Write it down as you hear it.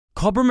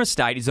Cobram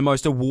Estate is the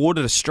most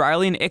awarded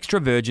Australian extra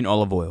virgin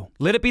olive oil.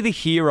 Let it be the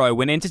hero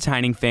when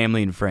entertaining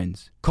family and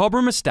friends.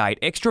 Cobram Estate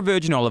extra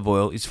virgin olive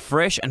oil is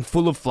fresh and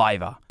full of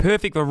flavour.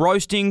 Perfect for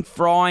roasting,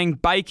 frying,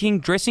 baking,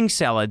 dressing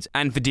salads,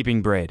 and for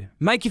dipping bread.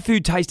 Make your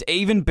food taste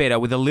even better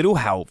with a little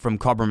help from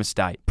Cobram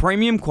Estate.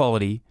 Premium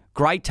quality,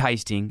 great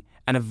tasting,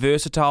 and a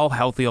versatile,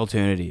 healthy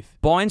alternative.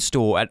 Buy and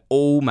store at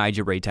all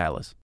major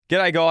retailers.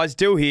 G'day guys,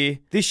 Dill here.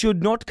 This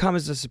should not come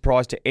as a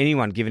surprise to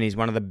anyone given he's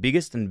one of the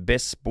biggest and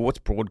best sports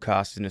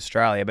broadcasters in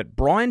Australia, but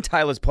Brian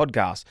Taylor's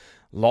podcast,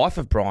 Life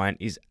of Brian,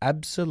 is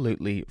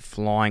absolutely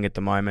flying at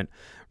the moment.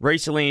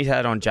 Recently he's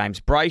had on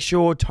James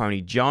Brayshaw, Tony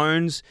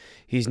Jones,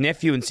 his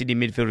nephew and Sydney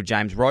midfielder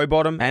James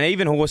Rowbottom, and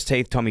even horse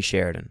teeth Tommy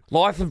Sheridan.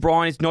 Life of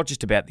Brian is not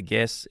just about the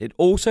guests, it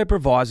also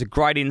provides a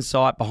great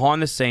insight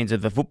behind the scenes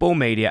of the football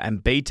media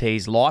and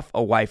BT's life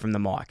away from the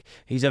mic.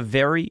 He's a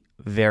very,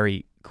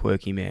 very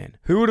quirky man.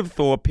 Who would have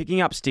thought picking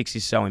up sticks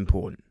is so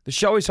important? The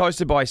show is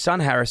hosted by his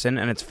son Harrison,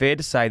 and it's fair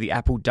to say the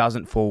apple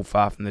doesn't fall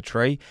far from the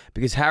tree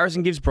because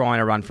Harrison gives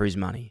Brian a run for his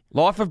money.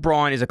 Life of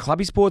Brian is a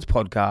clubby sports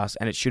podcast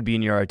and it should be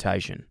in your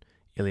rotation.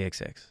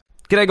 IllyXX.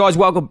 G'day guys,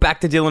 welcome back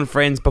to Dylan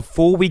Friends.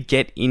 Before we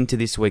get into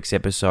this week's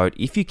episode,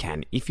 if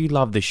you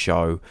love the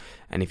show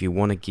and if you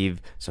want to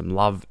give some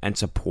love and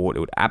support, it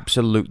would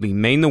absolutely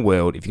mean the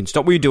world if you can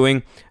stop what you're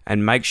doing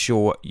and make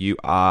sure you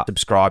are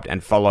subscribed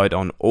and followed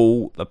on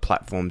all the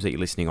platforms that you're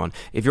listening on.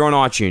 If you're on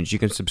iTunes, you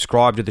can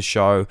subscribe to the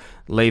show,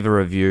 leave a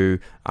review.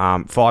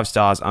 5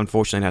 stars,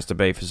 unfortunately, it has to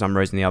be. For some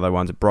reason, the other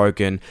ones are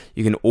broken.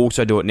 You can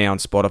also do it now on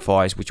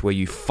Spotify, where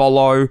you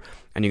follow,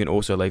 and you can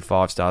also leave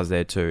 5 stars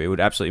there too. It would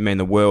absolutely mean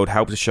the world,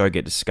 helps the show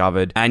get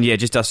discovered, and yeah,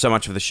 just does so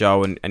much for the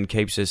show and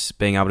keeps us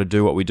being able to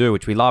do what we do,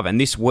 which we love.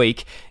 And this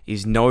week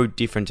is no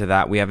different to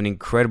that. We have an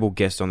incredible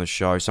guest on the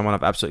show, someone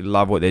I've absolutely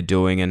loved what they're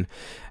doing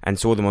and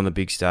saw them on the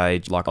big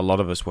stage, like a lot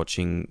of us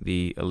watching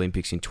the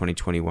Olympics in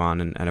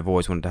 2021, and I've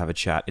always wanted to have a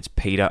chat. It's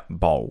Peter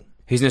Bol.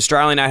 He's an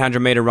Australian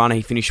 800-metre runner.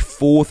 He finished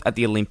 4th at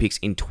the Olympics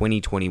in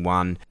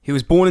 2021. He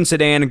was born in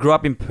Sudan and grew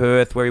up in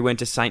Perth, where he went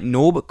to St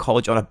Norbert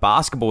College on a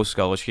basketball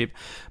scholarship.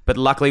 But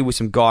luckily, with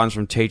some guidance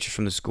from teachers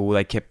from the school,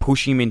 they kept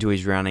pushing him into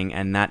his running,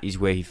 and that is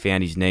where he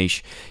found his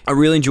niche. I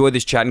really enjoyed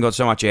this chat and got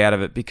so much out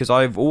of it because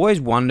I've always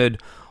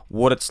wondered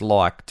what it's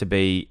like to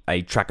be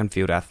a track and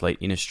field athlete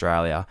in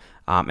Australia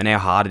and how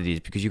hard it is,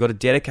 because you've got to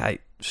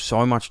dedicate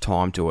so much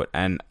time to it.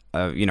 And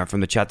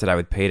from the chat today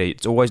with Peter,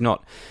 it's always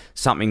not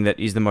something that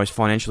is the most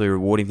financially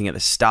rewarding thing at the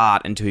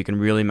start until you can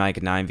really make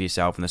a name for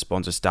yourself and the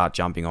sponsors start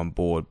jumping on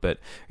board. But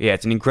yeah,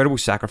 it's an incredible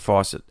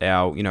sacrifice that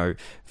our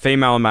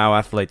female and male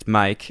athletes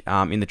make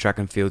in the track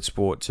and field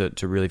sport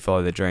to really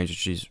follow their dreams,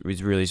 which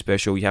is really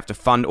special. You have to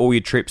fund all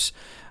your trips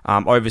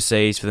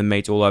overseas for the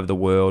meets all over the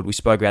world. We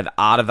spoke about the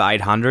art of the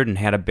 800 and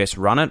how to best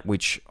run it,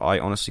 which I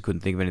honestly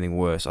couldn't think of anything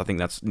worse. I think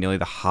that's nearly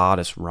the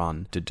hardest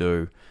run to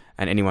do.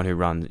 And anyone who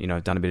runs,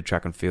 done a bit of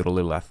track and field or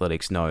little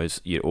athletics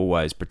knows you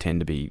always pretend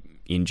to be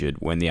injured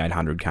when the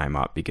 800 came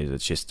up because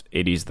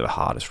it is the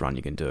hardest run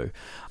you can do.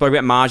 Spoke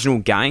about marginal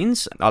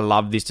gains. I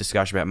love this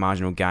discussion about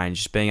marginal gains,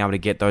 just being able to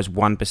get those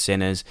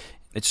 1%ers.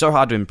 It's so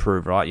hard to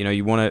improve, right?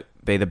 You want to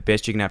be the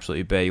best you can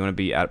absolutely be. You want to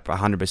be at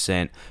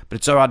 100%, but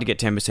it's so hard to get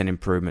 10%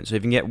 improvement. So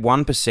if you can get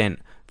 1%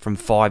 from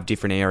 5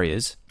 different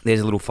areas, there's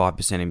a little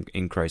 5%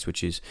 increase,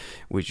 which is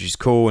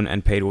cool,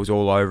 and Peter was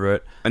all over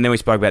it. And then we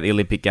spoke about the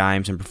Olympic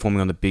Games and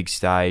performing on the big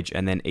stage,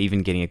 and then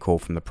even getting a call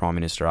from the Prime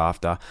Minister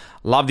after.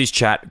 Love this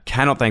chat.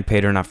 Cannot thank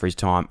Peter enough for his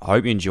time. I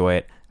hope you enjoy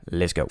it.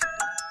 Let's go.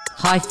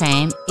 Hi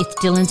fam, it's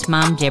Dylan's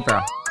mum,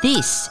 Deborah.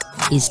 This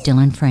is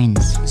Dylan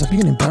Friends. He's like, you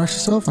can embarrass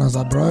yourself? And I was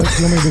like, bro, do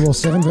you want me to do all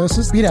 7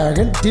 verses? Bit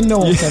arrogant, didn't know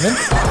all 7.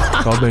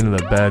 I've been in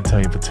a bad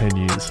team for 10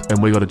 years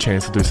and we got a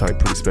chance to do something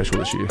pretty special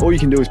this year. All you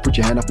can do is put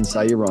your hand up and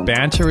say you're wrong.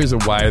 Banter is a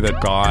way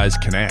that guys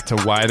connect, a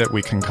way that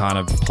we can kind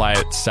of play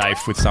it safe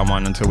with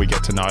someone until we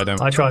get to know them.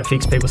 I try to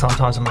fix people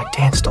sometimes. I'm like,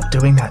 Dan, stop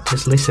doing that.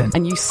 Just listen.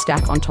 And you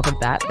stack on top of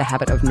that the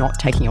habit of not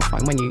taking your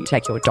phone when you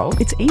take your dog.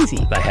 It's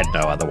easy. They had no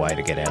other way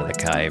to get out of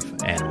the cave,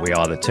 and we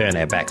either turn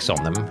our backs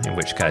on them, in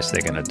which case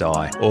they're going to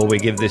die, or we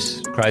give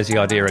this crazy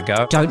idea a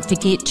go. Don't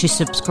forget to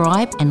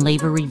subscribe and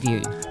leave a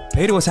review.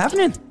 Peter, what's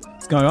happening?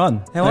 What's going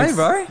on? How are you,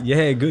 bro?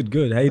 Yeah,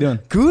 good. How you doing?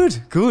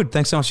 Good.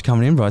 Thanks so much for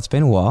coming in, bro. It's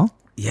been a while.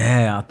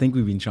 Yeah, I think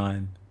we've been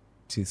trying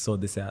to sort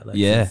this out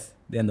since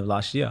the end of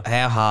last year.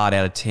 How hard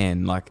out of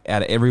 10, like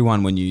out of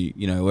everyone when you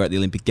were at the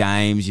Olympic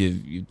Games,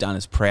 you've done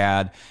us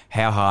proud.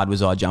 How hard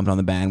was I jumping on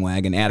the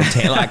bandwagon out of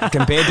 10? Like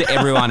compared to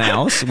everyone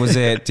else, was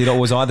I the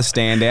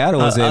standout or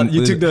was it?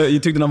 You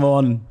took the number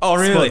one. Oh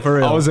really? Spot for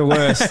real. I was the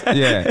worst.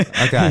 Yeah.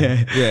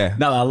 Okay. Yeah.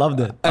 No, I loved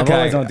it. I've Okay.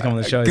 always wanted to come on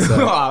the show. Good.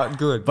 So.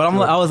 Good. But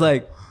I was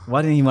like,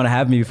 why didn't you want to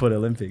have me before the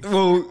Olympics?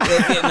 Well,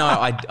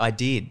 I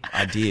did.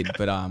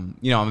 But I'm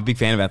a big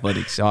fan of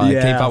athletics. So I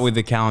keep up with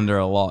the calendar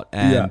a lot,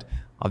 and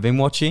I've been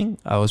watching.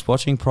 I was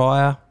watching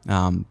prior.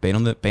 Been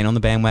on the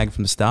bandwagon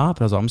from the start,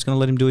 but I was like, I'm just going to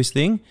let him do his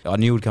thing. I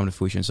knew it would come to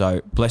fruition.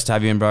 So blessed to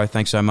have you in, bro.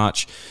 Thanks so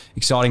much.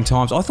 Exciting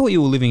times. I thought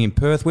you were living in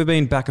Perth. We've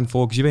been back and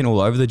forth because you've been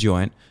all over the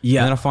joint. Yeah.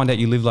 And then I find out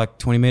you live like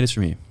 20 metres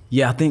from here.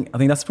 Yeah, I think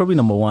that's probably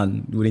number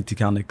one. We need to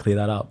kind of clear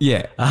that up.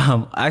 Yeah.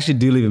 I actually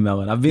do live in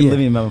Melbourne. I've been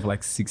living in Melbourne for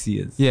like 6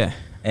 years. Yeah.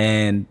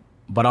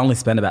 But I only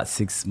spent about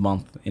 6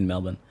 months in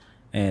Melbourne.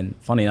 And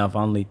funny enough, it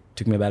only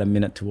took me about a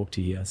minute to walk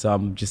to here. So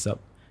I'm just up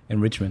in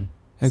Richmond.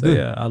 Hey, so good.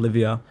 yeah, I live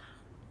here.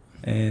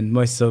 And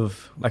most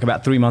of, like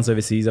about 3 months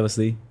overseas,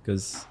 obviously,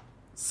 because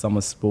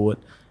summer sport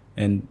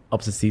and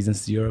opposite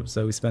seasons to Europe.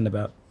 So we spend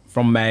about,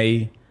 from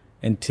May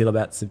until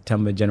about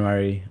September,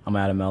 January, I'm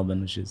out of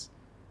Melbourne, which is,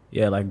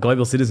 like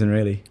global citizen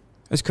really.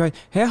 That's great.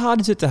 How hard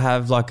is it to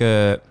have like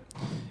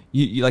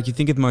you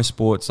think of most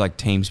sports like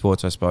team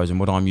sports, I suppose, and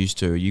what I'm used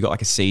to, you got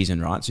like a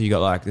season, right? So you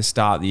got like the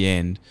start, the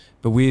end.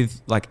 But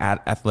with like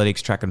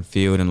athletics, track and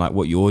field, and like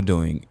what you're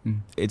doing,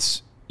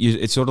 it's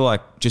sort of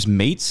like just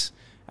meets,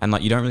 and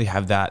like you don't really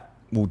have that.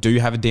 Well, do you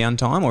have a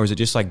downtime, or is it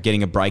just like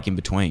getting a break in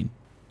between?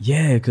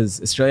 Yeah,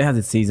 because Australia has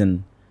its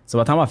season. So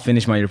by the time I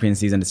finish my European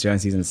season, the Australian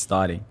season is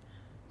starting.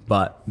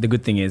 But the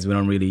good thing is we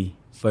don't really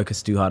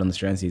focus too hard on the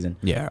Australian season.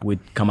 Yeah.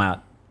 We'd come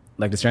out,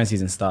 like the Australian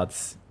season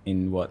starts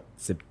in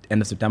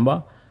end of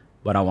September,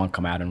 but I won't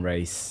come out and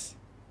race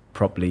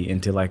properly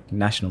until like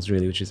Nationals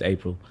really, which is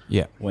April.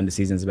 Yeah. When the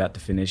season's about to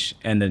finish,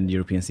 and then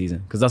European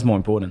season, because that's more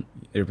important.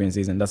 European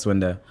season, that's when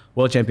the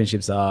World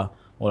Championships are,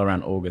 all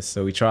around August.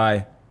 So we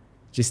try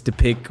just to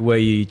pick where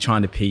you're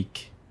trying to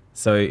peak.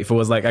 So if it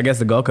was like, I guess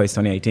the Gold Coast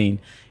 2018,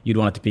 you'd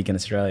want it to peak in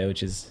Australia,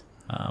 which is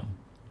a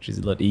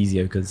lot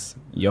easier because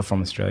you're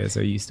from Australia,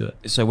 so you're used to it.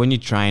 So when you're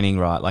training,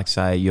 right, like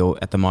say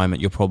at the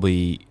moment, you're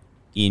probably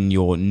in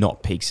your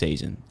not peak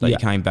season. Like you're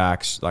coming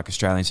back, like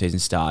Australian season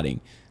starting.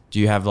 Do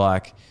you have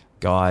like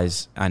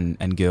guys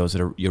and girls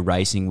that you're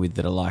racing with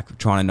that are like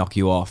trying to knock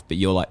you off, but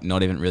you're like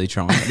not even really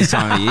trying at this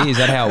time of year? Is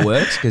that how it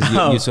works? Because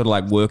you're sort of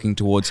like working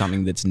towards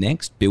something that's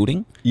next,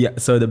 building? Yeah,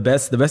 so the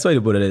best way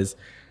to put it is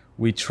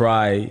we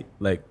try,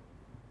 like,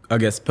 I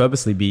guess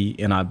purposely be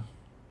in our,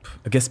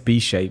 B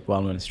shape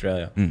while we're in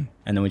Australia. And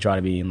then we try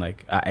to be in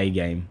like our A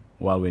game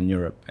while we're in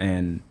Europe.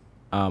 And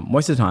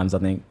most of the times I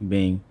think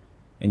being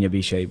in your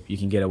B shape, you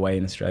can get away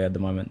in Australia at the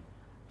moment.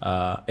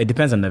 It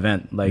depends on the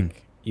event.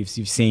 Like you've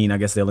seen, I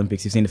guess, the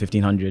Olympics, you've seen the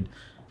 1500,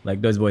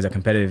 like those boys are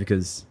competitive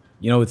because,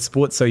 it's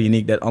sport's so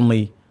unique that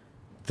only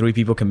 3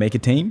 people can make a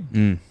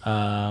team.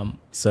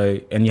 So,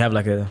 and you have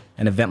like an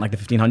event like the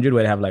 1500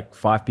 where they have like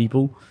 5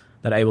 people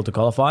that are able to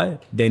qualify.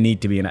 They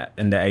need to be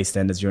in the A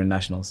standards during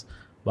nationals.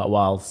 But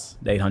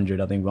whilst the 800,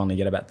 I think we only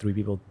get about 3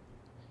 people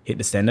hit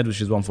the standard,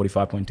 which is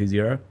 145.20.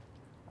 So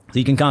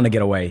you can kind of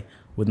get away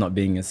with not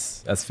being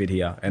as fit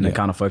here, and then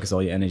kind of focus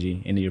all your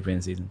energy in the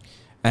European season.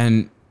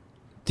 And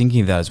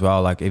thinking of that as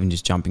well, like even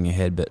just jumping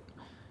ahead, but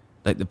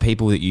like the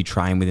people that you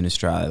train with in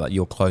Australia, like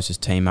your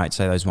closest teammates,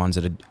 say those ones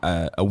that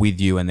are with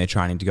you and they're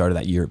training to go to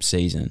that Europe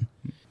season,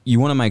 you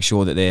want to make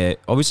sure that they're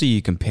obviously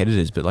your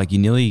competitors, but like you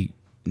nearly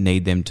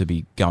need them to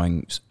be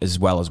going as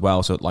well.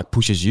 So it like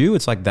pushes you.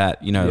 It's like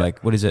that,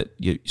 like what is it?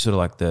 You sort of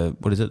like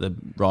the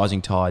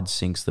rising tide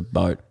sinks the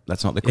boat.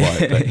 That's not the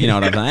quote, but you know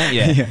what I'm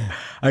saying? Yeah.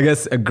 I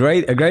guess a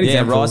great example.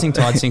 Yeah, rising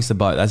tide sinks the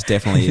boat. That's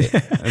definitely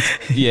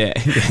it.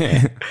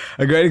 Yeah.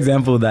 A great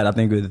example of that, I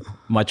think, with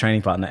my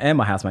training partner and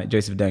my housemate,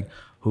 Joseph Deng,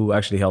 who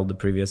actually held the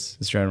previous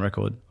Australian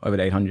record over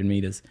the 800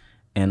 meters.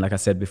 And like I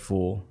said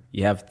before,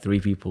 you have 3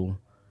 people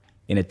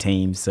in a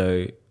team.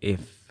 So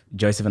if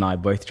Joseph and I are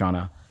both trying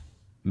to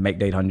make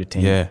the 800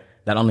 team,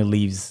 that only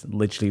leaves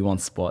literally 1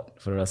 spot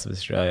for the rest of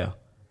Australia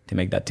to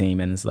make that team.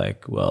 And it's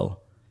like,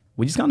 well,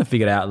 we just kind of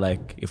figured out,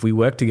 like, if we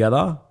work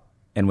together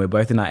and we're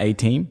both in our A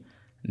team,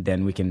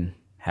 then we can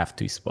have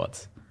 2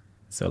 spots.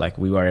 So like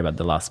we worry about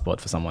the last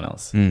spot for someone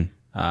else.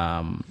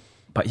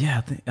 But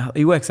yeah,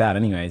 it works out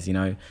anyways,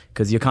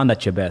 because you're kind of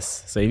at your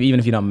best. So even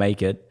if you don't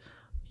make it,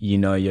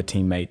 your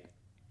teammate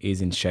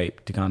is in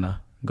shape to kind of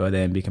go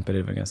there and be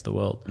competitive against the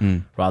world,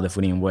 rather than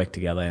putting in work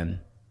together and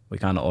we're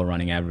kind of all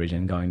running average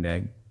and going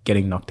there,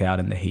 getting knocked out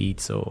in the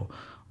heats or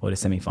the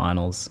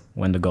semi-finals,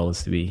 when the goal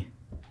is to be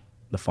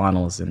the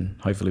finals and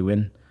hopefully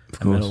win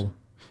a medal.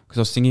 Because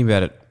I was thinking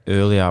about it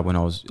earlier when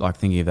I was like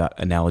thinking of that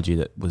analogy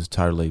that was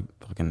totally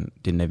fucking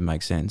didn't even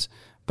make sense.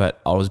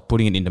 But I was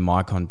putting it into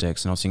my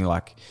context and I was thinking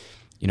like,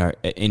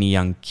 any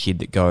young kid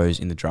that goes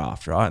in the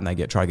draft, right, and they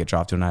try to get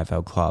drafted to an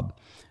AFL club,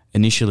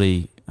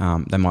 initially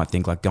they might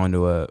think like going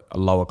to a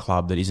lower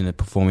club that isn't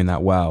performing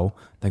that well.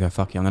 They go,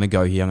 fuck you, I'm going to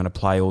go here. I'm going to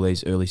play all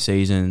these early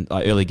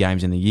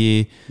games in the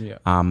year. Yeah.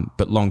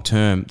 But long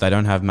term, they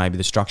don't have maybe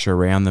the structure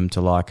around them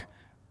to like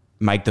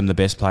make them the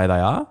best player they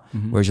are.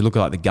 Whereas you look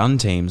at like the gun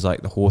teams,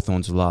 like the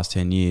Hawthorns of the last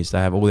 10 years, they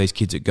have all these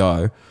kids that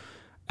go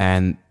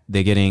and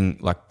they're getting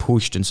like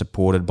pushed and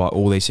supported by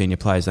all these senior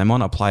players. They might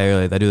not play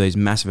early. They do these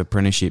massive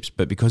apprenticeships,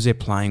 but because they're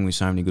playing with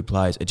so many good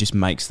players, it just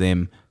makes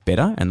them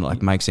better and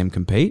like makes them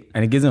compete.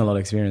 And it gives them a lot of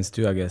experience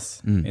too, I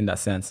guess, in that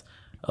sense.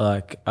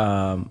 Like,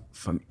 I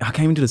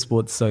came into the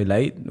sport so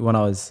late when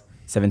I was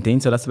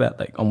 17, so that's about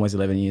like almost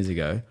 11 years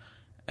ago.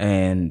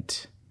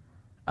 And,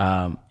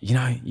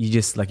 you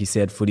just, like you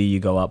said, footy, you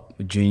go up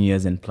with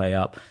juniors and play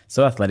up.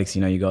 So athletics,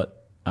 you got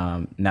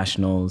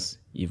nationals,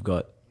 you've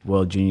got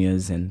World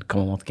Juniors and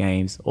Commonwealth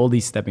Games, all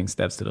these stepping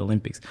steps to the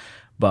Olympics.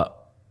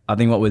 But I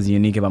think what was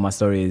unique about my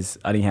story is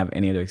I didn't have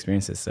any other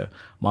experiences. So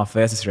my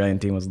first Australian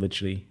team was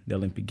literally the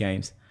Olympic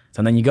Games.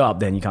 So then you go up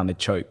there and you kind of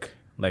choke.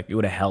 Like it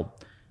would have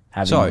helped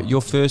having. So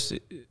your first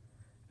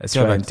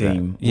Australian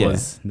team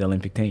was the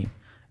Olympic team,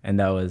 and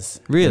that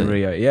was really in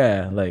Rio.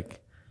 Yeah,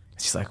 like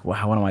it's just like,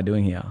 wow, what am I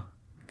doing here,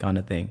 kind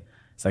of thing.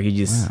 It's like you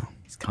just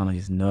it's kind of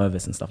just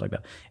nervous and stuff like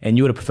that. And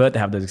you would have preferred to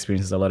have those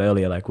experiences a lot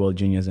earlier, like World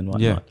Juniors and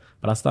whatnot. Yeah.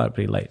 But I started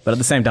pretty late. But at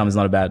the same time, it's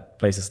not a bad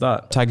place to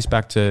start. Take us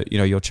back to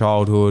your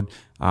childhood,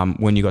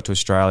 when you got to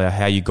Australia,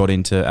 how you got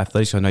into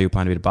athletics. I know you were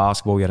playing a bit of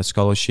basketball, you had a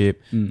scholarship,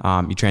 you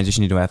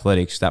transitioned into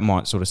athletics. That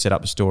might sort of set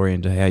up a story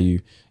into how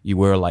you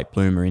were a late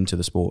bloomer into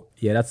the sport.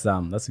 Yeah, that's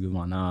a good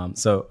one.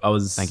 So I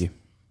was. Thank you.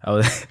 I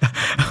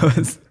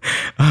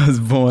was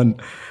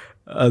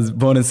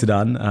born in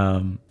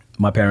Sudan.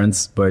 My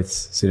parents both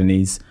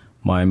Sudanese.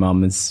 My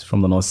mum is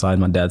from the north side.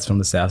 My dad's from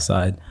the south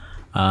side.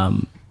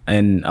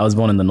 And I was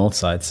born in the north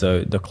side,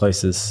 so the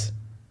closest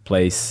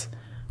place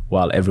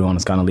while everyone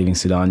was kind of leaving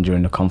Sudan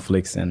during the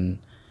conflicts and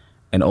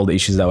all the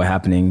issues that were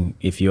happening.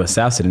 If you were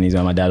South Sudanese,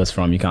 where my dad was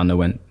from, you kind of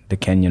went the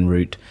Kenyan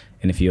route.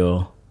 And if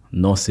you're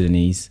North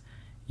Sudanese,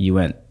 you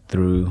went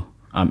through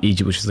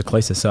Egypt, which was the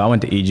closest. So I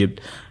went to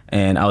Egypt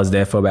and I was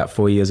there for about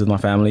 4 years with my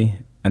family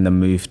and then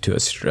moved to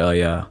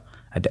Australia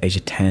at the age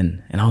of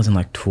 10. And I was in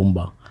like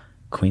Toowoomba,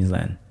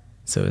 Queensland.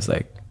 So it's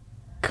like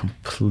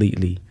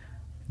completely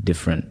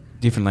different.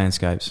 Different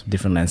landscapes,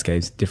 different,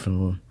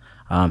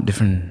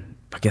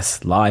 I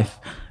guess, life,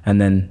 and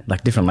then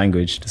like different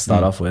language to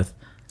start off with.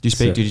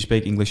 Did you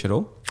speak English at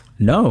all?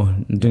 No,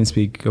 I didn't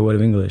speak a word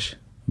of English.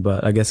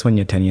 But I guess when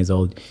you're 10 years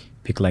old, you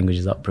pick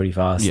languages up pretty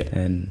fast. Yeah.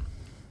 And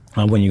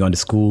when you go into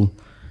school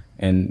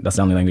and that's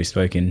the only language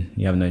spoken,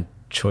 you have no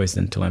choice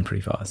than to learn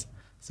pretty fast.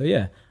 So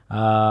yeah.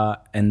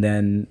 And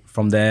then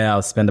from there,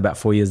 I spent about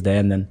 4 years there,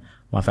 and then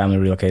my family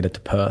relocated to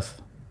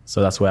Perth.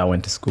 So that's where I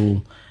went to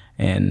school.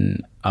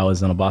 And I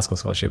was on a basketball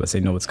scholarship at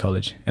St. Norbert's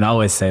College. And I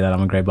always say that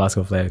I'm a great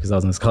basketball player because I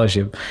was on a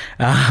scholarship.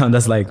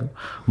 That's like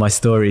my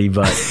story.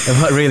 But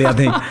really, I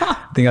think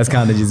I was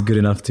kind of just good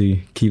enough to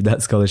keep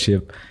that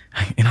scholarship.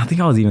 And I think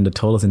I was even the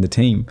tallest in the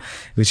team,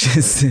 which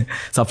is,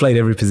 so I played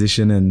every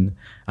position and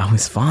it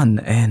was fun.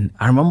 And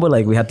I remember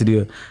like we had to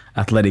do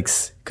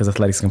athletics because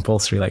athletics is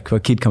compulsory. Like for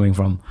a kid coming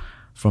from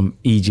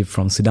Egypt,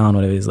 from Sudan,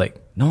 whatever, it's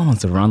like no one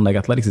wants to run. Like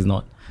athletics it's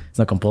not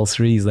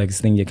compulsory. It's like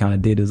this thing you kind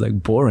of did. It was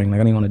like boring. Like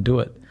I didn't want to do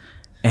it.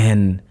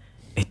 And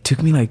it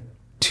took me like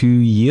 2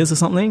 years or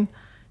something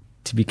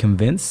to be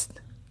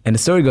convinced. And the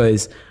story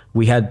goes,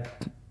 we had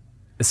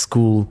a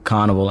school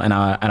carnival and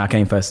I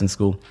came first in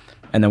school.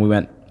 And then we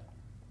went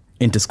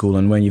into school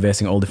and we're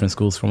versing all different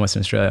schools from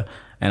Western Australia.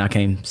 And I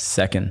came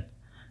second.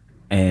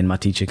 And my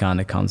teacher kind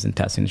of comes and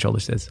taps me on the shoulder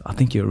and says, I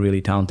think you're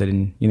really talented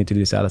and you need to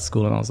do this out of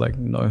school. And I was like,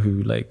 no,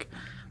 like,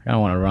 I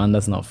don't want to run.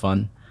 That's not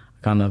fun.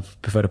 I kind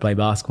of prefer to play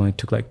basketball. And it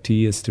took like 2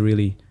 years to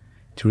really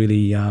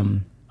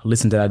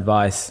listen to that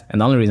advice.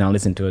 And the only reason I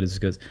listened to it is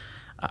because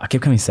I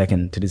kept coming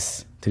second to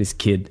this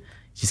kid.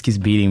 He just keeps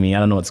beating me. I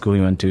don't know what school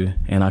he went to.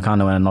 And I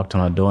kind of went and knocked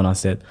on her door and I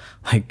said,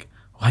 like,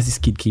 why does this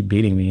kid keep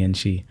beating me? And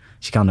she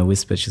kind of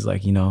whispered, she's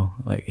like,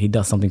 like he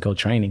does something called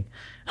training.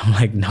 I'm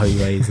like, no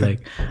ways.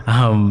 Like,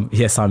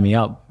 yeah, sign me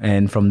up.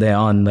 And from there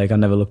on, like, I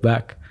never looked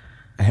back.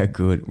 How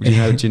good. Do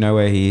you know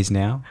where he is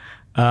now?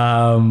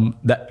 I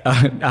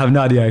have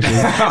no idea actually.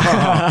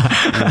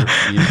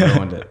 You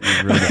ruined it.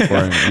 You ruined it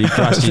for him. You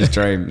crushed his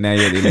dream. Now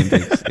you're at the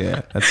Olympics.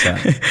 Yeah, that's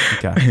sad.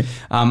 Okay.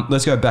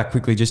 Let's go back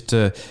quickly just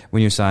to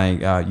when you're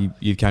saying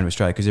you came to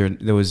Australia, because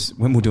there was,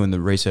 when we were doing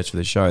the research for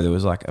the show, there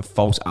was like a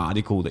false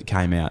article that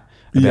came out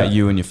about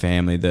you and your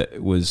family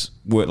that was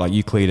like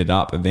you cleared it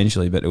up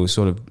eventually, but it was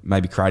sort of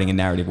maybe creating a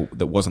narrative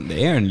that wasn't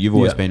there. And you've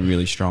always been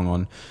really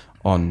strong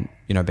on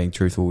being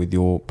truthful with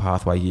your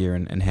pathway here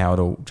and how it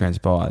all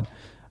transpired.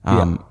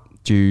 Can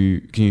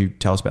you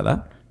tell us about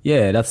that?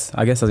 Yeah,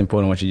 I guess that's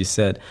important what you just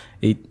said.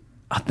 I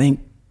think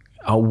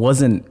I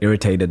wasn't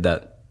irritated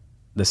that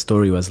the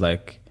story was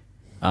like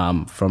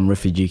from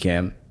refugee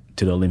camp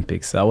to the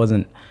Olympics.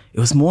 It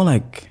was more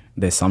like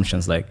the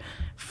assumptions, like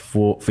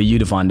for you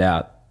to find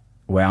out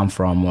where I'm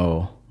from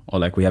or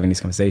like we're having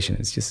this conversation,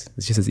 it's just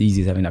as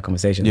easy as having that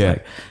conversation. Yeah.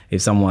 Like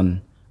if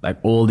someone, like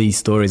all these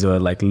stories were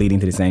like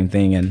leading to the same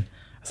thing, and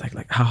it's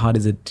like how hard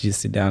is it to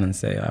just sit down and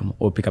say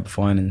or pick up a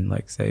phone and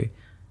like say,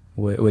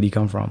 where do you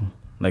come from?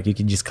 Like you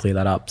could just clear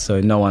that up. So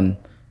no one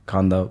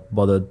kind of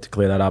bothered to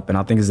clear that up. And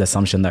I think it's the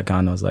assumption that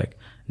kind of was like,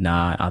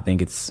 nah, I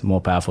think it's more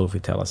powerful if we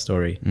tell a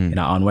story in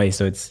our own way.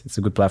 So it's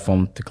a good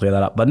platform to clear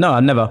that up. But no, I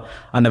never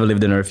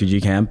lived in a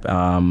refugee camp.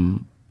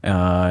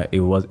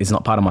 It's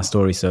not part of my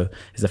story. So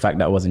it's the fact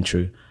that it wasn't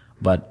true.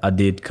 But I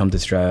did come to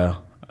Australia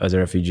as a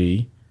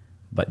refugee,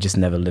 but just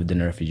never lived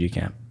in a refugee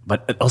camp.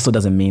 But it also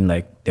doesn't mean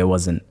like there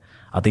wasn't,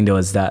 I think there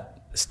was that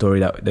story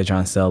that they're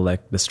trying to sell,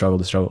 like the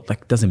struggle,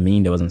 like doesn't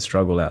mean there wasn't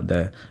struggle out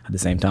there at the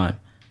same time.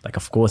 Like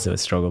of course there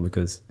was struggle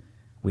because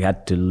we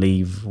had to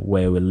leave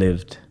where we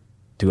lived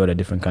to go to a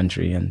different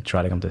country and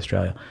try to come to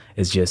Australia.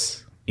 It's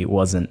just, it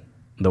wasn't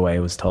the way it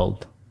was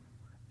told.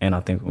 And I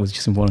think it was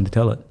just important to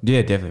tell it.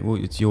 Yeah, definitely.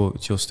 Well, it's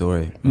your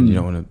story, and you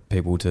don't want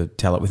people to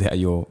tell it without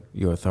your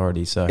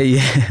authority. So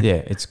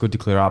yeah, it's good to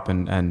clear up,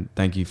 and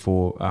thank you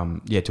for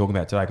talking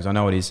about it today, because I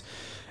know it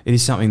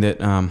is something that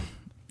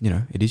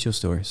it is your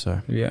story.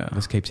 So yeah,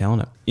 let's keep telling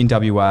it. In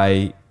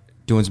WA,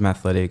 doing some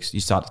athletics, you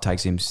start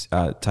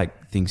to take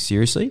things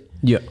seriously.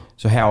 Yeah.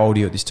 So how old are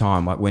you at this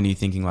time? Like, when are you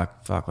thinking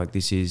like, fuck, like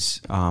this is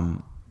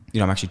I'm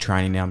actually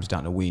training now, I'm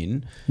starting to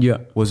win? Yeah.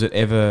 Was it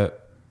ever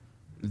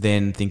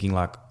then thinking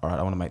like, all right,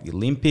 I want to make the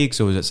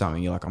Olympics, or was it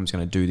something you're like, I'm just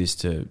going to do this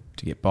to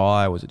get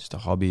by? Was it just a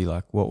hobby?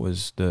 Like, what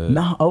was the...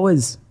 No, I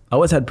always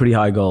had pretty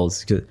high goals,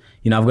 because,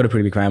 I've got a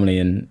pretty big family,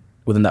 and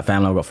within that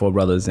family, I've got 4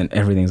 brothers, and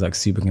everything's like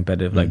super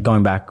competitive. Like,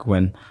 going back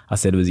when I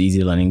said it was easy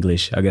to learn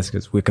English, I guess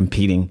because we're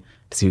competing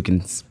to see who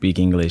can speak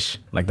English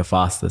like the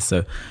fastest. So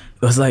it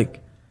was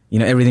like,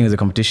 everything was a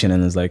competition,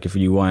 and it's like, if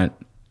you weren't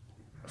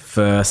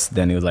first,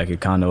 then it was like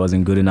it kind of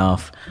wasn't good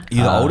enough. Are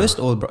you the oldest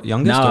or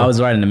youngest? No, I was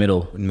right in the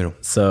middle.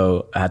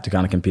 So I had to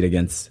kind of compete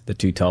against the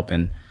 2 top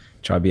and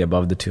try to be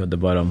above the 2 at the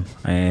bottom.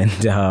 And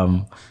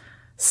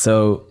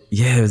so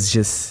yeah, it's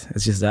just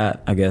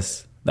that. I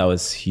guess that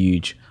was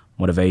huge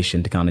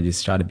motivation to kind of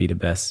just try to be the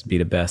best.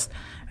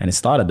 And it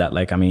started that,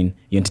 like, you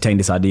entertain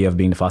this idea of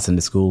being the fastest in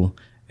the school.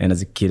 And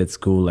as a kid at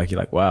school, like, you're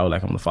like, wow,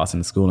 like, I'm the fastest in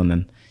the school. And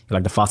then you're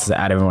like the fastest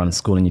out of everyone in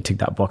school, and you tick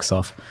that box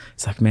off.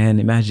 It's like, man,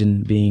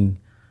 imagine being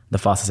the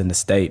fastest in the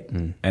state,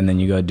 and then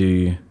you go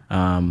do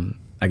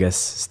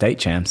state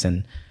champs,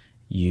 and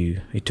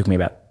it took me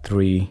about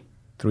 3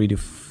 to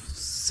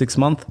 6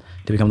 months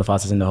to become the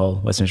fastest in the whole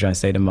Western Australian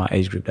state in my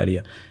age group that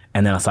year.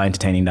 And then I started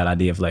entertaining that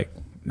idea of like,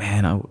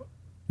 man,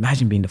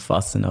 imagine being the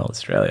fastest in the whole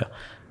Australia,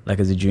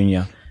 like, as a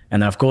junior.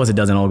 And then of course it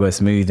doesn't all go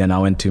smooth, and I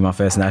went to my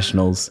first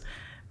nationals,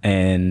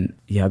 and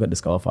I got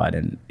disqualified,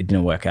 and it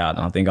didn't work out.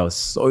 And I think I was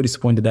so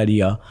disappointed that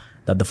year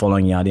that the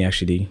following year I didn't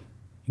actually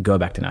go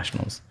back to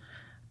nationals.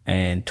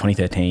 And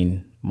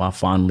 2013, my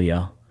final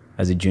year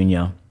as a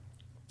junior,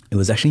 it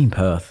was actually in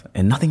Perth.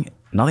 And nothing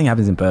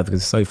happens in Perth,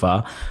 because so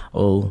far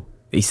all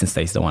eastern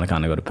states don't want to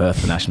kind of go to Perth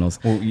for nationals.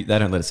 Well, they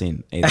don't let us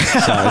in either,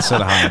 so it's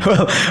sort of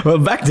hard. well,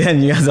 back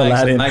then you guys are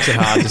allowed in. It makes it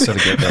hard to sort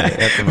of get there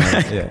at the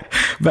moment. Yeah.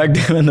 Back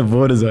then when the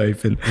borders were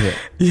open.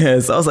 Yeah.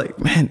 So I was like,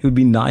 man, it would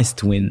be nice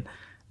to win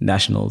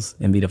nationals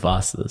and be the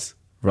fastest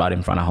right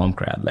in front of home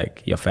crowd,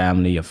 like your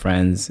family, your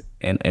friends,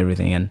 and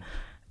everything.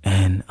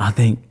 And I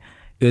think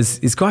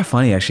it's quite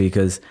funny actually,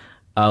 because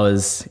I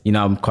was,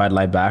 I'm quite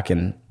laid back,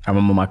 and I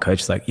remember my coach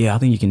was like, yeah, I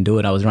think you can do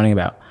it. I was running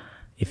about,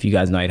 if you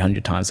guys know,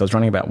 800 times. So I was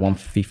running about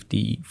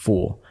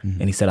 154,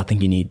 and he said, I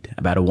think you need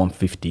about a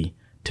 150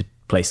 to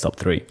place top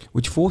 3.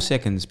 Which 4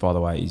 seconds, by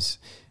the way, is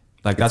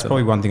like, that's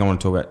probably one thing I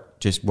want to talk about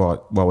just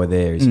while we're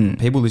there, is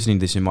people listening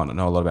to this who might not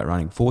know a lot about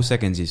running. 4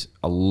 seconds is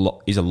a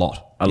lot.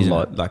 A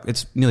lot. Like,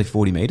 it's nearly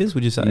 40 meters,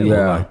 would you say?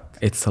 Yeah,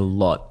 it's a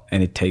lot,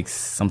 and it takes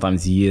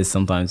sometimes years,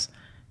 sometimes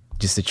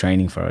just the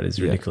training for it is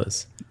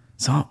ridiculous.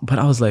 So, but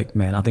I was like,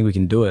 man, I think we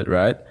can do it,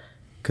 right?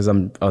 Because I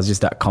was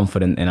just that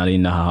confident, and I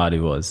didn't know how hard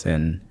it was.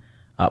 And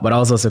but I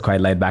was also quite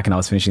laid back, and I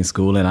was finishing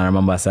school, and I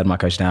remember I sat my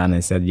coach down and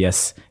he said,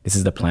 yes, this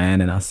is the plan.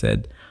 And I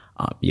said,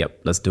 yep,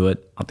 let's do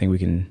it. I think we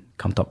can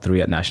come top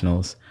 3 at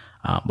nationals.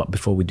 But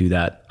before we do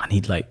that, I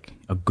need like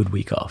a good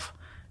week off.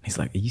 And he's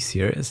like, are you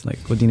serious? Like,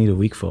 what do you need a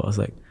week for? I was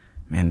like,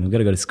 man, we got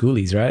to go to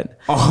schoolies, right?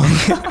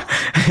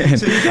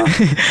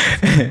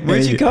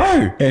 Where'd you go?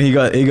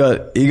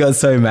 And he got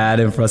so mad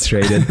and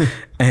frustrated.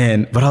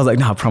 But I was like,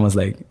 no, I promise,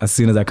 like, as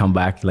soon as I come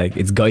back, like,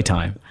 it's go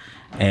time.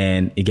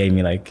 And he gave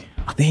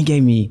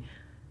me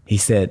he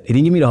said, he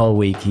didn't give me the whole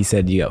week. He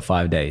said, you got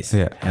 5 days.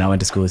 Yeah. And I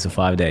went to school for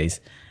 5 days.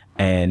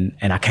 And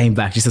I came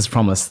back just as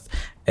promised.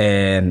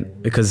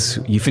 And because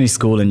you finish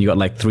school and you got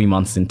like 3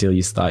 months until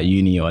you start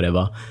uni or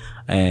whatever.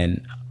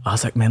 And I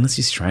was like, man, let's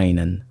just train.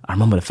 And I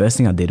remember the first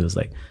thing I did was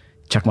like,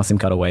 chuck my SIM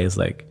card away. It's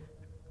like,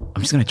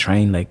 I'm just going to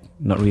train, like,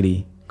 not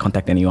really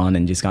contact anyone,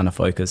 and just kind of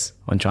focus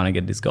on trying to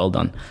get this goal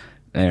done.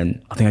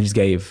 And I think I just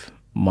gave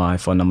my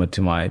phone number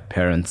to my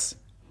parents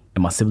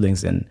and my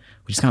siblings, and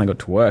we just kind of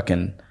got to work.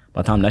 And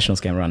by the time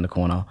nationals came around the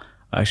corner,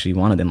 I actually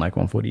won it in like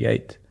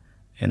 148,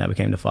 and I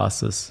became the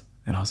fastest.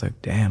 And I was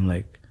like, damn,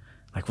 like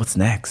what's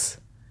next?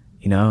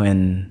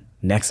 And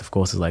next, of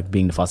course, is like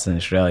being the fastest in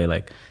Australia,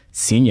 like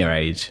senior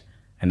age.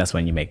 And that's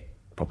when you make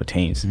proper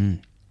teams.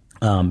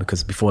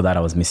 Because before that I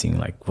was missing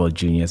like World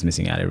Juniors,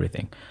 missing out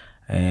everything.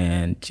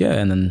 And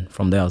then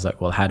from there I was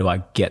like, well, how do I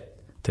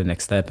get to the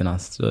next step? And I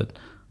thought,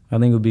 I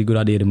think it would be a good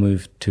idea to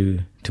move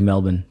to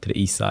Melbourne, to the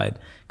east side,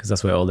 because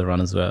that's where all the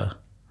runners were.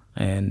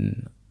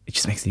 And it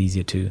just makes it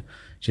easier to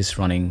just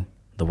running,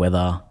 the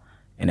weather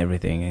and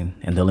everything.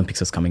 And the Olympics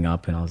was coming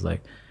up, and I was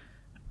like,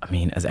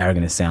 as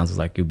arrogant as it sounds, it was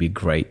like, it would be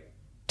great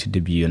to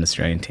debut an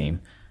Australian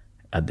team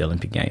at the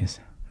Olympic Games.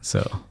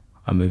 So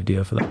I moved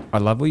here for that. I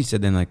love what you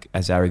said then, like,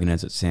 as arrogant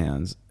as it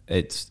sounds,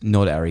 it's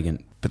not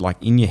arrogant, but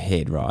like in your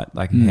head, right?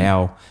 Like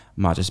how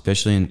much,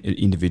 especially in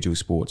individual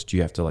sports, do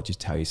you have to like just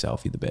tell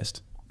yourself you're the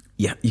best?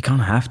 Yeah, you kind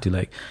of have to.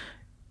 Like,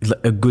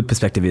 a good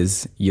perspective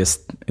is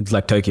it's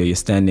like Tokyo, you're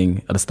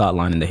standing at the start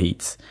line in the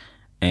heats,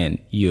 and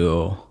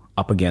you're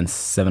up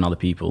against 7 other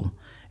people,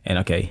 and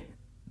okay,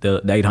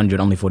 the 800,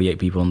 only 48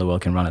 people in the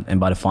world can run it, and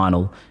by the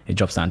final it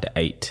drops down to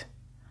 8.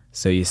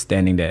 So you're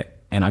standing there,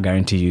 and I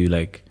guarantee you,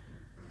 like,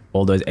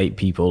 all those 8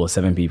 people or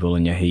 7 people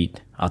in your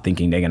heat are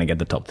thinking they're gonna get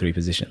the top 3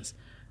 positions,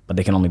 but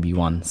they can only be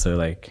 1. So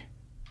like,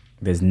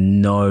 there's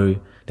no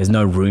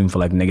room for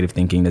like negative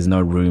thinking. There's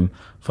no room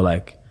for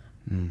like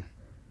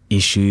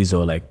issues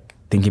or like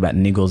thinking about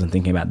niggles and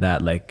thinking about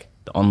that. Like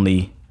the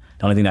only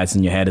thing that's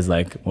in your head is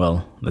like,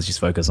 well, let's just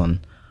focus on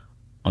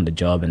the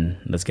job and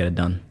let's get it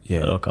done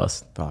at all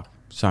costs. Fuck.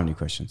 So many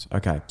questions.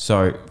 Okay.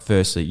 So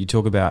firstly, you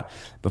talk about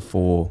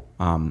before,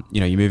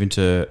 you move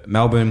into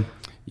Melbourne,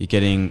 you're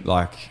getting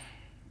like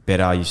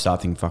better, you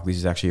start thinking, fuck, this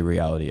is actually a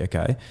reality,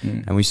 okay?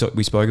 And we spoke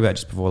about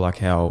just before, like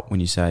how when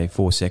you say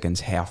 4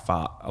 seconds, how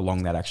far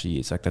along that actually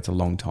is. Like that's a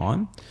long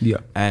time. Yeah.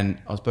 And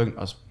I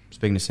was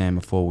speaking to Sam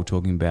before, we're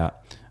talking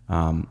about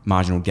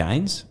marginal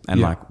gains and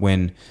like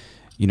when,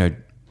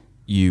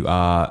 you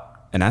are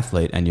an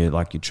athlete and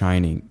you're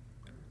training,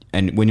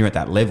 and when you're at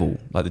that level,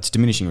 like it's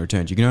diminishing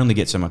returns. You can only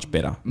get so much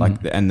better.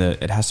 Like,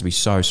 it has to be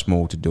so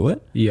small to do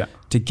it. Yeah.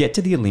 To get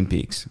to the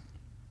Olympics,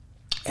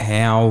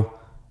 how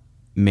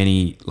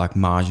many like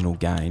marginal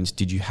gains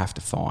did you have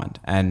to find?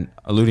 And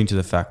alluding to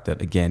the fact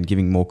that, again,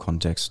 giving more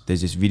context,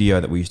 there's this video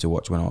that we used to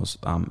watch when I was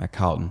at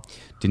Carlton.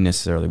 Didn't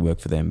necessarily work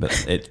for them,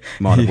 but it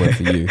might have worked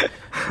for you.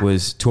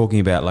 Was talking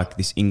about like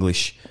this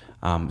English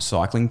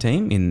cycling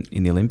team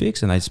in the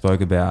Olympics, and they spoke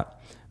about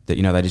that,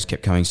 they just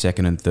kept coming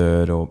second and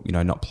third, or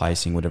not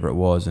placing, whatever it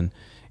was. And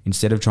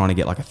instead of trying to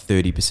get like a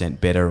 30%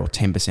 better or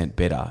 10%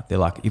 better, they're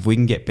like, if we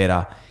can get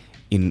better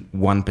in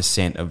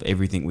 1% of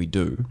everything we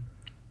do,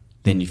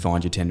 then you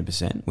find your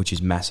 10%, which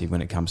is massive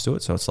when it comes to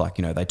it. So it's like,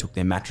 they took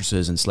their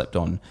mattresses and slept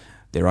on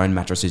their own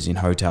mattresses in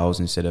hotels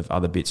instead of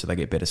other bits so they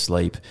get better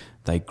sleep.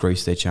 They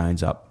greased their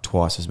chains up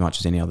twice as much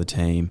as any other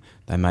team.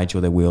 They made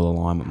sure their wheel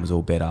alignment was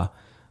all better.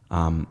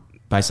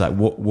 Basically,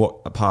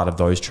 what a part of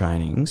those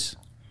trainings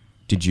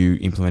did you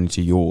implement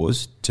into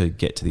yours to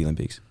get to the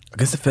Olympics? I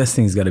guess the first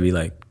thing is got to be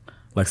like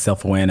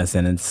self-awareness,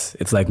 and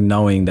it's like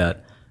knowing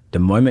that the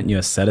moment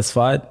you're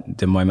satisfied,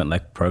 the moment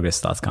like progress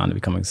starts kind of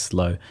becoming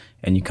slow,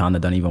 and you kind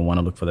of don't even want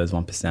to look for those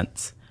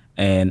 1%.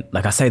 And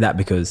like I say that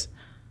because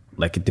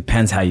like it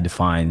depends how you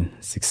define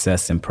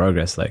success and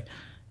progress. Like,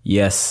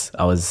 yes,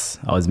 I was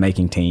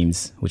making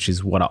teams, which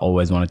is what I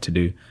always wanted to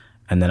do.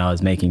 And then I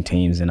was making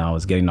teams and I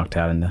was getting knocked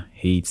out in the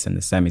heats and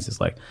the semis. It's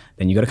like,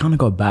 then you got to kind of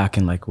go back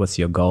and like, what's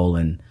your goal?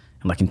 And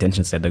like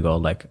intention set the goal.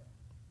 Like,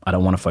 I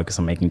don't want to focus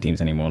on making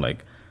teams anymore.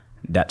 Like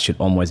that should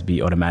almost be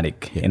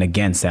automatic. Yeah. And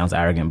again, sounds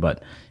arrogant,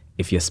 but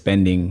if you're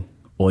spending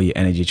all your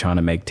energy trying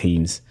to make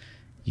teams,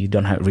 you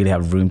don't really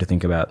have room to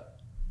think about.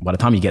 By the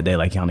time you get there,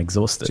 like you're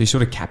exhausted. So you're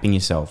sort of capping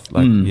yourself.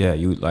 Like,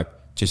 you like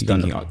just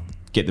thinking,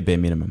 get the bare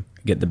minimum.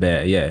 Get the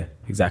bare, yeah,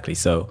 exactly.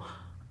 So,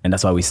 and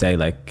that's why we say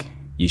like,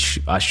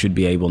 I should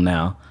be able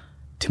now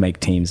to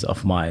make teams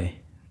of my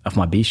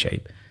B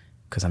shape.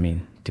 Because I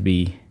mean, to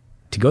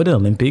go to the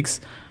Olympics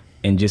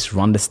and just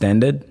run the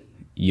standard,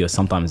 you're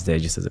sometimes there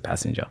just as a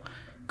passenger,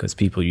 because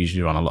people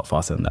usually run a lot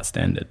faster than that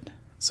standard.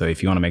 So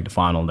if you want to make the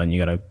final, then you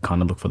got to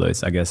kind of look for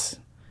those, I guess,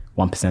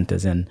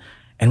 1%ers. And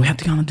we have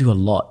to kind of do a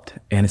lot.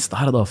 And it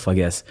started off, I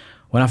guess,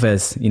 when I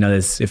first,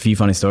 there's a few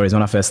funny stories.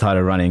 When I first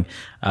started running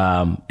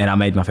and I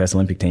made my first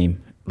Olympic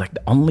team, like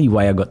the only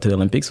way I got to the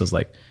Olympics was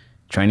like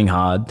training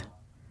hard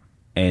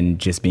and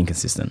just being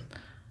consistent.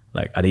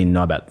 Like I didn't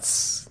know about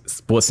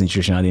sports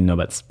nutrition. I didn't know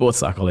about sports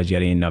psychology. I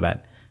didn't know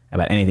about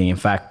anything. In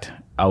fact,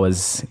 I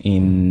was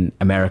in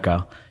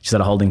America, just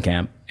at a holding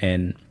camp,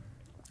 and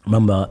I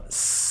remember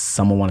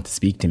someone wanted to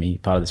speak to me,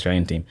 part of the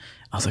Australian team.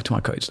 I was like to my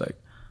coach, like,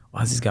 why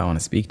does this guy want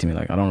to speak to me?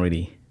 Like, I don't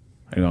really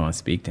want to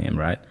speak to him,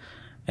 right?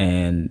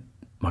 And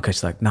my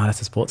coach's like, no,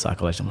 that's a sports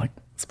psychologist. I'm like,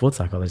 sports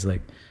psychologist?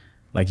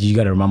 Like you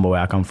got to remember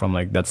where I come from.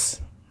 Like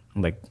that's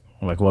like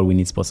what do we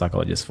need sports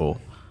psychologists for?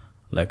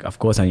 Like, of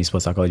course I need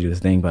sports psychology this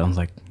thing, but I was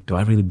like, do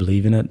I really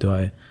believe in it? Do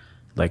I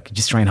like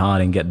just train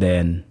hard and get there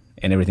and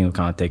everything will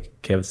kind of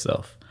take care of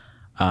itself?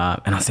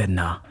 And I said,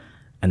 nah.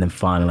 And then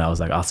finally I was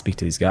like, I'll speak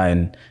to this guy.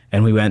 And I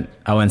went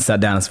and sat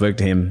down and spoke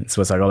to him,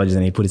 sports psychologist,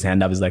 and he put his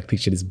hand up. He's like,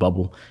 picture this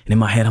bubble. And in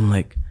my head, I'm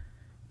like,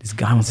 this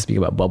guy wants to speak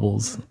about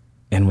bubbles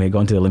and we're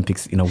going to the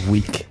Olympics in a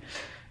week.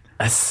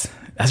 That's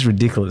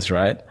ridiculous,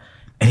 right?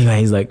 Anyway,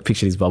 he's like,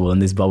 picture this bubble,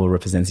 and this bubble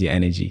represents your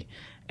energy.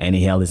 And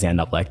he held his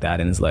hand up like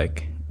that. And it's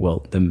like,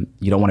 well,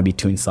 you don't want to be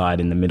too inside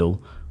in the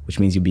middle, which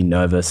means you'll be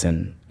nervous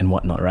and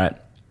whatnot, right?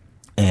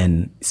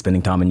 And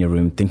spending time in your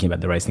room thinking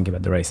about the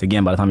race.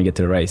 Again, by the time you get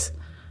to the race,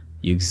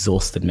 you're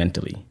exhausted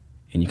mentally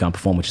and you can't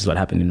perform, which is what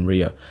happened in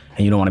Rio.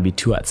 And you don't want to be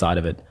too outside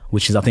of it,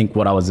 which is, I think,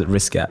 what I was at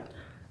risk at.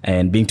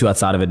 And being too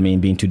outside of it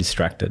means being too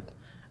distracted.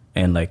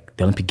 And like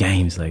the Olympic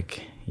Games,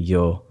 like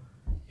you're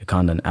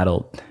kind of an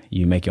adult,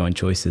 you make your own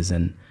choices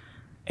and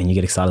you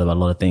get excited about a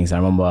lot of things. I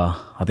think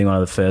one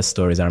of the first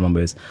stories I remember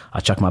is I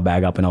chucked my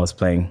bag up and I was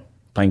playing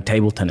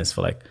table tennis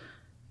for like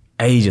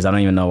ages. I don't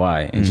even know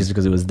why. And just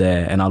because it was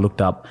there, and I looked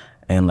up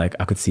and like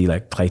I could see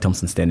like Klay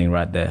Thompson standing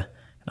right there.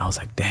 And I was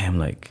like, damn,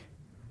 like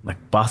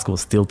basketball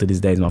still to this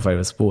day is my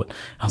favorite sport.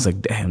 I was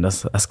like, damn,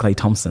 that's Klay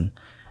Thompson.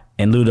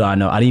 And little did I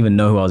know, I didn't even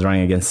know who I was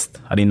running against.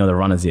 I didn't know the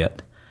runners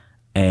yet.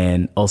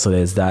 And also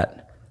there's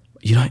that,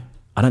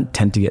 I don't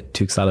tend to get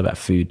too excited about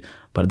food,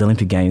 but at the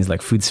Olympic Games,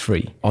 like food's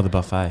free. Oh, the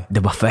buffet. The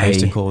buffet. I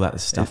used to call that the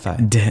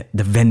stuffet.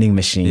 The vending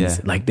machines.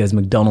 Yeah. Like there's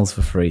McDonald's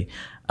for free.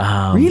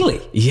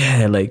 Really?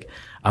 Yeah, like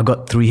I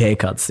got 3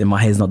 haircuts and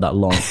my hair's not that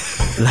long.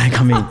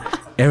 Like, I mean,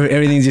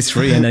 everything's just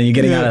free, and then you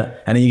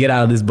get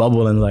out of this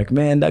bubble and like,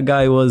 man, that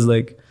guy was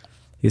like,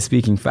 he's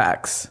speaking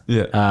facts.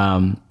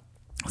 Yeah.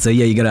 So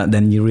yeah, you get out,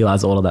 then you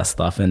realize all of that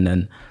stuff, and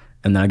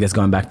then I guess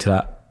going back to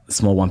that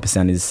small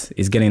 1%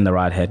 is getting in the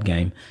right head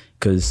game,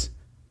 because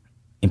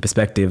in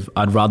perspective,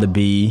 I'd rather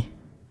be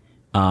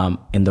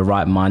in the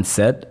right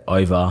mindset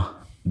over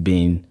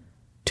being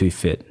too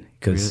fit,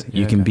 because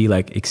you can be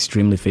like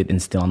extremely fit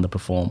and still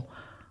underperform.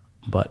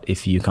 But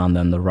if you can't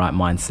then the right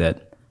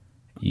mindset,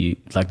 you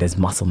like there's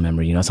muscle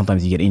memory. You know,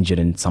 sometimes you get injured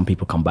and some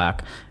people come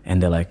back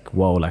and they're like,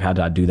 whoa, like how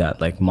did I do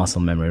that? Like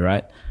muscle memory,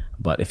 right?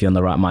 But if you're in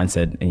the right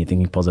mindset and you're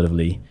thinking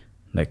positively,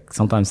 like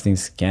sometimes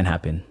things can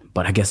happen.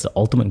 But I guess the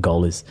ultimate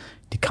goal is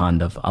to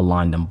kind of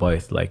align them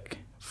both, like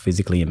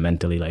physically and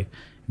mentally, like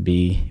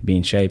be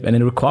in shape. And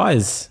it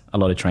requires a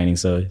lot of training.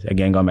 So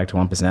again, going back to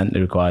 1%, it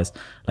requires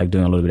like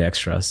doing a little bit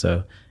extra.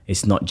 So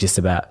it's not just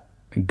about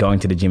going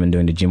to the gym and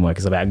doing the gym work.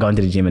 It's about going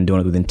to the gym and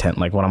doing it with intent.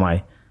 Like, what am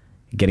I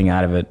getting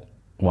out of it?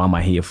 Why am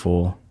I here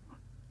for?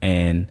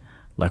 And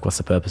like, what's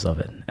the purpose of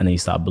it? And then you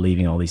start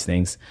believing all these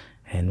things.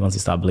 And once you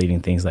start believing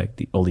things,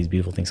 like all these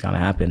beautiful things kind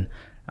of happen.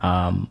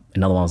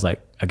 Another one was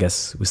like, I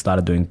guess we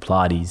started doing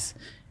Pilates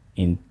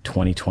in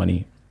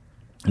 2020,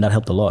 and that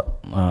helped a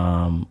lot.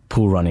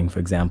 Pool running, for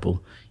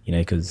example, you know,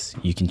 because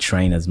you can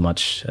train as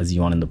much as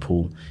you want in the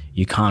pool.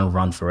 You can't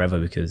run forever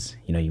because,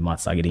 you know, you might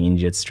start getting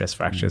injured, stress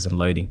fractures and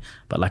loading.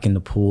 But like in the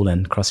pool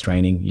and cross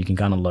training, you can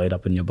kind of load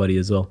up in your body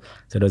as well.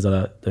 So those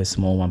are those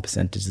small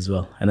 1% as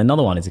well. And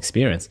another one is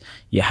experience.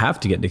 You have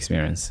to get the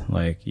experience.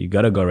 Like you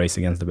got to go race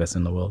against the best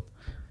in the world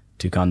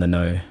to kind of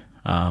know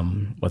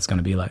what's going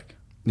to be like.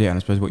 Yeah, and I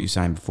suppose what you're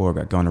saying before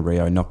about going to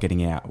Rio, not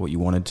getting out what you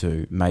wanted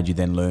to, made you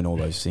then learn all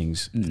those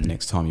things the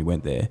next time you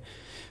went there.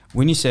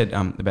 When you said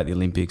about the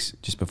Olympics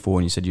just before,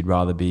 and you said you'd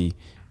rather be,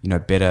 you know,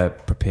 better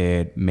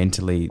prepared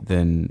mentally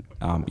than,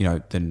 you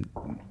know, than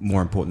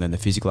more important than the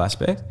physical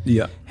aspect.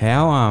 Yeah.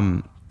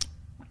 How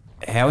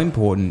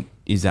important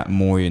is that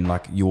more in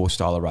like your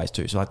style of race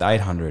too? So like the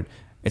 800.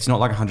 It's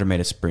not like a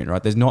 100-meter sprint,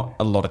 right? There's not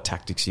a lot of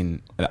tactics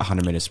in a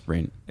 100-meter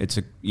sprint. It's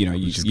a, you know,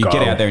 you get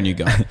out there and you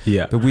go.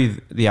 Yeah. But with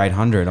the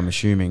 800, I'm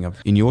assuming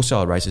in your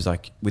style of races,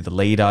 like with the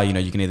leader, you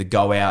know, you can either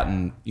go out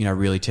and, you know,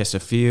 really test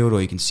the field,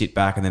 or you can sit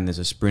back and then there's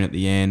a sprint at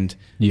the end.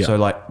 Yeah. So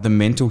like the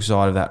mental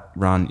side of that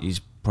run is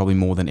probably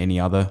more than any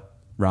other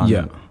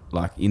run,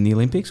 like in the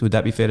Olympics. Would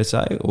that be fair to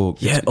say? Or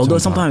yeah, although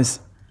sometimes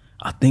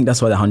I think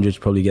that's why the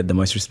 100s probably get the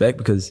most respect,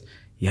 because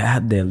you're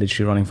out there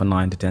literally running for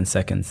 9 to 10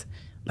 seconds.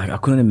 Like I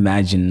couldn't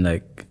imagine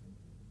like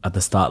at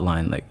the start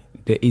line, like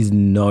there is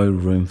no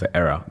room for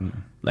error,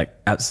 like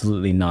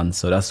absolutely none.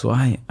 So that's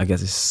why I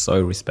guess it's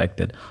so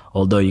respected.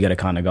 Although you got to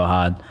kind of go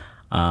hard,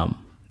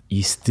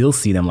 you still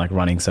see them like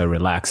running so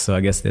relaxed. So I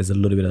guess there's a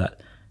little bit of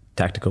that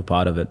tactical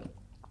part of it.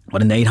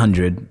 But in the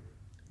 800,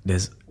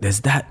 there's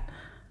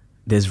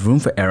room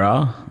for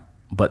error,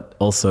 but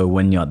also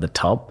when you're at the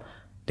top,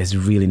 there's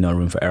really no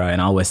room for error.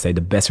 And I always say the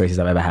best races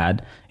I've ever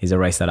had is a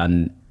race that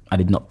I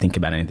did not think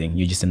about anything.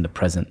 You're just in the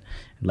present.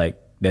 Like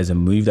there's a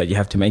move that you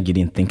have to make. You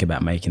didn't think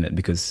about making it,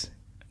 because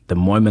the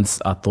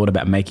moments I thought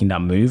about making that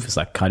move, it's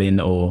like cut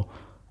in or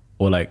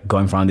like go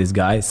in front of this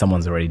guy,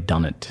 someone's already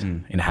done it.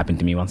 And it happened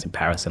to me once in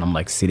Paris, and I'm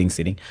like sitting.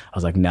 I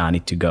was like, nah, I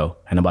need to go.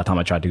 And by the time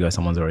I tried to go,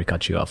 someone's already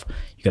cut you off.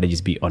 You got to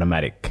just be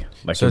automatic.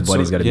 Like so your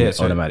body's got to be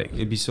automatic.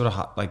 It'd be sort of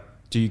hard, like,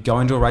 do you go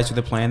into a race with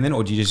a plan then,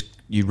 or do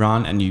you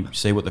run and you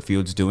see what the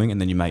field's doing and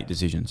then you make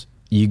decisions?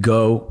 I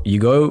go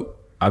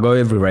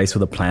every race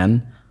with a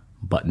plan,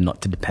 but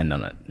not to depend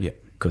on it. Yeah.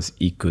 Because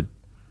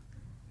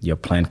your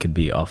plan could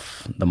be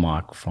off the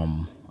mark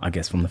from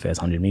the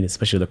first 100 meters,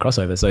 especially the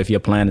crossover. So if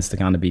your plan is to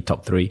kind of be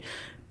top 3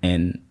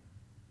 and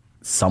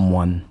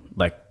someone,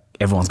 like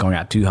everyone's going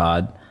out too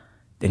hard,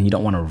 then you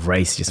don't want to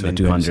race just for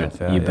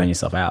 200. You burn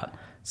yourself out.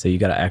 So you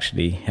got to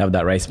actually have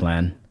that race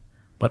plan,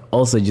 but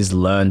also just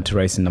learn to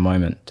race in the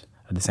moment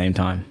at the same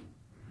time.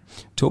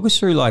 Talk us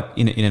through like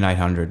in an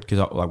 800, because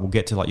like we'll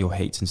get to like your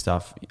heats and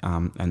stuff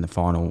and the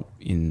final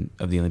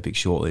of the Olympics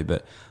shortly,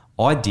 but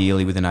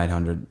ideally with an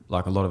 800,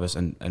 like a lot of us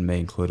and me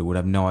included would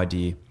have no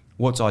idea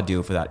what's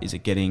ideal for that. Is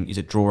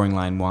it drawing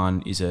lane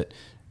 1? Is it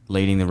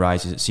leading the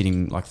race? Is it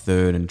sitting like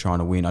third and trying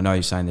to win? I know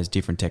you're saying there's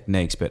different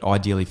techniques, but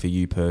ideally for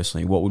you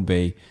personally, what would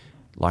be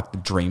like the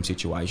dream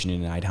situation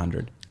in an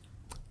 800?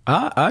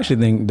 I actually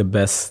think the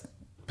best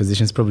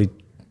position is probably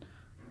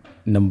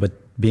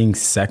being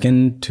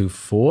second to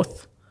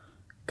fourth,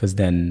 because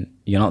then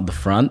you're not the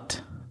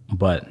front,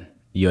 but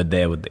you're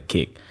there with the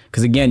kick.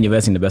 Because again, you're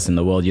versing the best in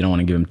the world. You don't want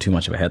to give them too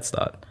much of a head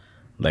start.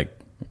 Like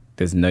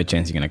there's no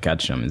chance you're going to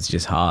catch them. It's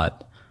just hard.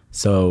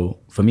 So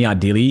for me,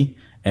 ideally,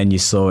 and you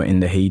saw in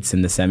the heats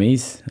and the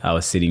semis, I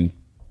was sitting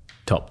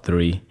top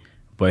 3,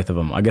 both of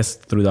them. I guess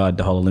through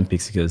the whole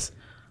Olympics, because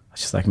I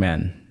was just like,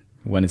 man,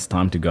 when it's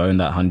time to go in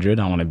that 100,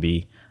 I want to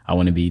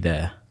be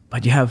there.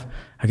 But you have,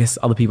 I guess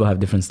other people have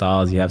different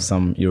styles. You have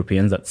some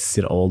Europeans that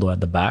sit all the way at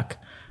the back.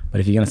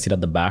 But if you're going to sit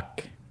at the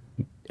back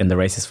and the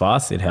race is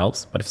fast, it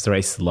helps. But if the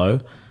race is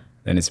slow,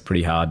 then it's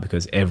pretty hard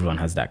because everyone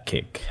has that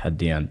kick at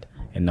the end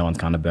and no one's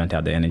kind of burnt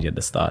out the energy at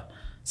the start.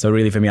 So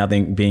really for me, I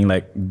think being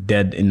like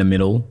dead in the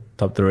middle,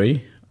 top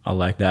 3, I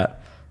like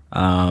that.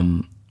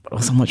 But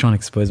also I'm not trying to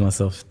expose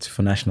myself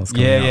for nationals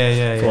coming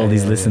up for all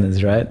these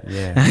listeners, right?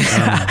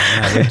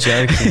 Yeah. We're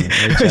joking.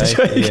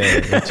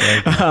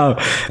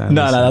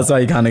 No, that's why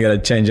you kind of got to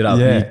change it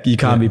up. You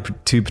can't be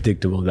too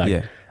predictable.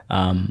 Like,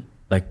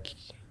 like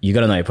you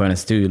got to know your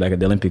opponents too. Like at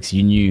the Olympics,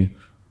 you knew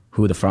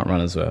who the front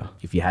runners were.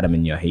 If you had them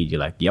in your head, you're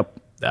like, yep,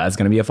 that's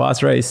going to be a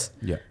fast race.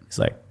 Yeah. It's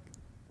like,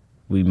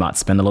 we might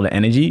spend a lot of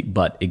energy,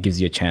 but it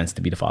gives you a chance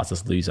to be the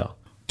fastest loser.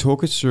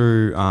 Talk us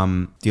through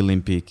the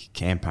Olympic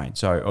campaign.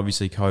 So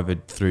obviously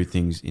COVID threw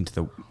things into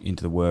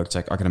the works.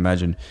 Like I can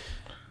imagine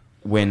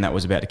when that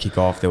was about to kick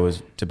off, there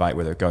was debate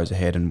whether it goes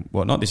ahead and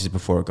whatnot. This is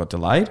before it got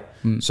delayed.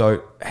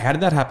 So how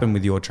did that happen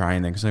with your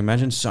training then? Because I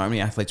imagine so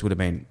many athletes would have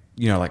been,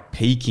 like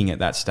peaking at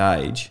that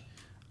stage,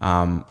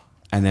 and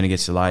then it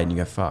gets delayed and you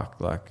go, fuck,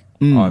 like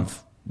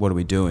what are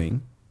we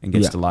doing? And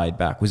gets delayed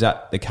back. Was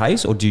that the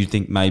case, or do you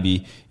think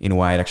maybe in a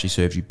way it actually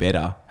served you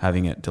better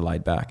having it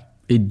delayed back?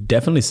 It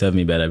definitely served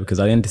me better because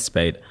I didn't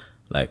anticipate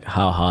like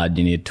how hard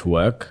you need to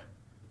work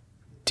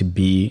to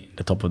be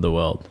the top of the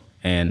world.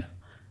 And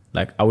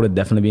like I would have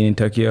definitely been in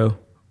Tokyo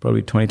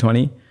probably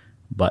 2020,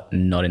 but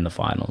not in the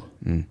final.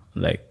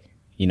 Like,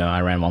 I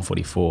ran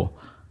 144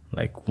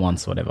 like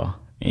once, whatever,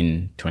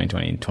 in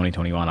 2020. In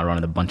 2021, I ran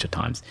it a bunch of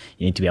times.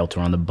 You need to be able to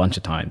run a bunch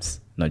of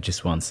times, not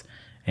just once.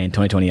 And in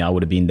 2020, I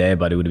would have been there,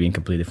 but it would have been a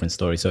completely different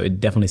story. So it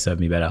definitely served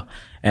me better.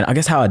 And I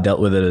guess how I dealt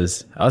with it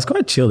is I was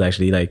quite chilled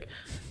actually. Like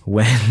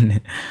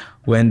when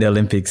the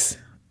Olympics,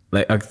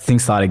 like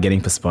things started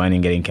getting postponed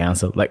and getting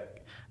cancelled.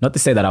 Like not to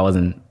say that I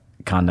wasn't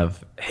kind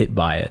of hit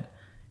by it,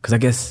 because I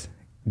guess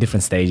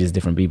different stages,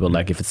 different people.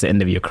 Like if it's the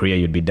end of your career,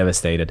 you'd be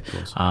devastated.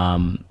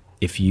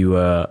 If you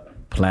were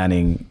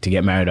planning to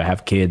get married or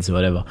have kids or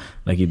whatever,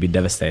 like you'd be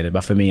devastated.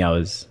 But for me, I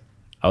was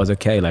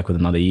okay, like with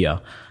another year.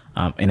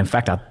 And in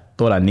fact, I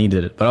thought I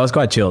needed it, but I was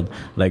quite chilled.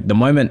 Like the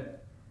moment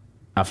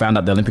I found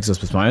out the Olympics was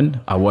postponed,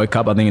 I woke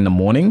up, I think in the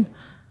morning,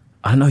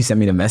 I don't know, he sent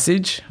me the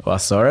message or I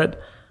saw it.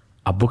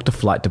 I booked a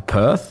flight to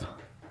Perth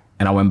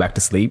and I went back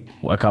to sleep,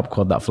 woke up,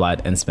 caught that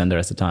flight and spent the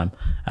rest of the time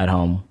at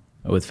home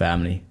with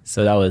family.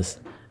 So that was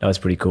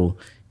pretty cool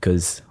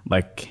because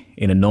like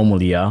in a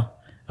normal year,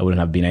 I wouldn't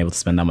have been able to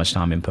spend that much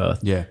time in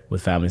Perth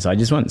with family. So I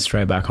just went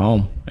straight back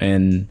home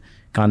and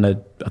kind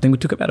of, I think we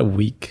took about a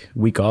week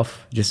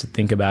off just to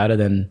think about it.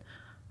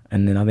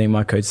 And then I think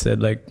my coach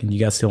said, like, you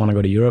guys still want to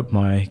go to Europe?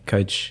 My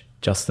coach,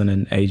 Justin,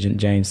 and agent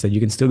James said,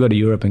 you can still go to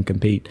Europe and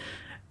compete.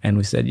 And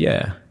we said,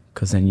 yeah,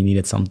 because then you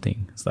needed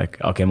something. It's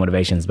like, okay,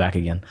 motivation's back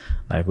again.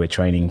 Like we're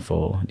training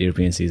for the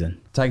European season.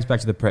 Take us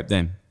back to the prep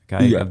then,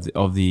 okay,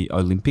 of the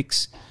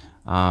Olympics.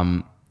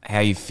 How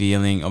are you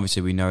feeling?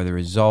 Obviously we know the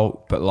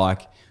result, but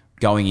like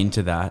going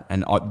into that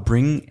and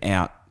bring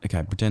out,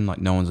 okay, pretend like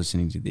no one's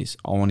listening to this.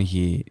 I want to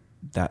hear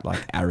that like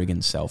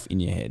arrogant self in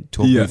your head.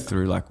 Talk me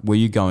through, like, were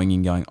you going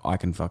in going, I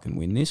can fucking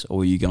win this? Or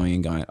were you going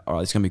in going, all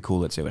right, it's going to be cool,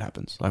 let's see what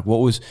happens? Like what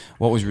was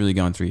really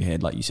going through your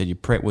head? Like you said, your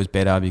prep was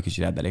better because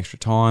you had that extra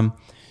time.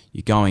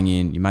 You're going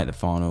in, you make the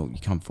final, you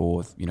come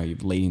forth, you're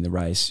leading the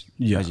race,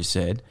 as you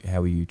said.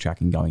 How were you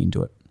tracking going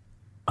into it?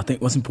 I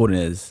think what's important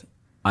is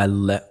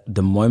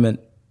the moment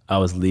I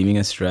was leaving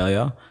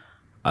Australia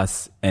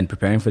and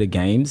preparing for the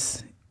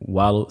games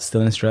while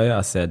still in Australia,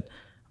 I said,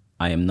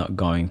 I am not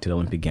going to the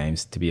Olympic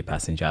Games to be a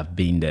passenger. I've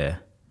been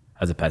there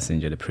as a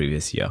passenger the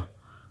previous year,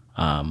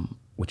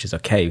 which is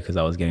okay because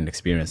I was getting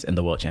experience in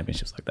the World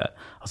Championships like that.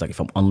 I was like,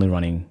 if I'm only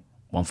running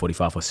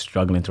 145 or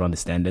struggling to run the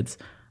standards,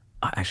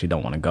 I actually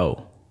don't want to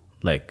go.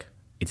 Like,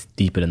 it's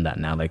deeper than that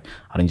now. Like,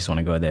 I don't just want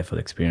to go there for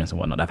the experience and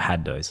whatnot. I've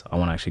had those. I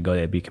want to actually go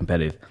there, be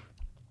competitive.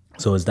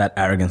 So it's that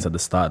arrogance at the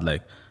start,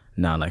 like,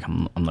 nah, like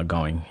I'm not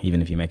going.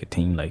 Even if you make a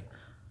team, like,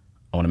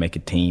 I want to make a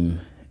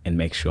team and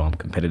make sure I'm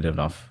competitive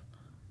enough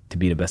to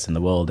be the best in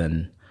the world.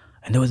 And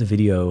there was a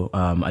video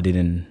I did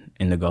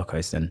in the Gold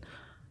Coast and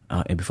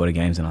before the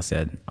games, and I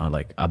said,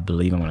 I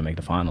believe I'm going to make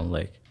the final.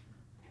 Like,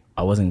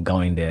 I wasn't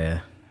going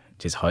there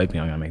just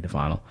hoping I'm going to make the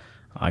final.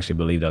 I actually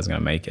believed I was going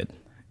to make it.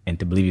 And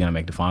to believe you're going to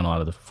make the final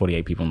out of the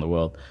 48 people in the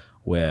world,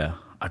 where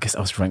I guess I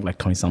was ranked like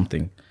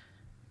 20-something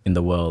in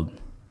the world,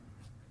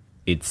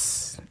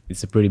 it's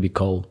a pretty big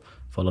call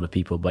for a lot of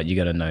people, but you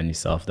got to know in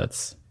yourself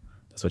that's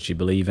what you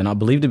believe. And I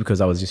believed it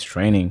because I was just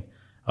training.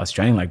 I was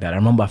training like that. I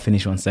remember I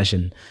finished one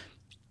session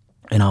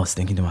and I was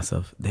thinking to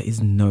myself, there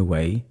is no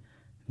way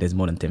there's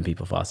more than 10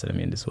 people faster than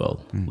me in this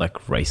world,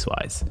 like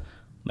race-wise.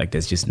 Like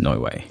there's just no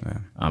way. Yeah.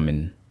 I'm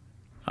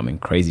in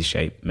crazy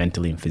shape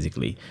mentally and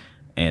physically,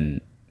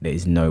 and there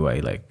is no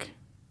way, like,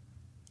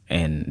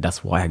 and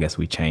that's why I guess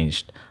we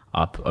changed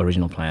our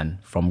original plan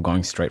from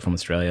going straight from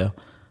Australia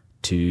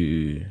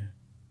to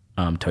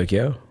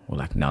Tokyo. We're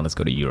like, now let's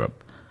go to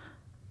Europe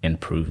and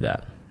prove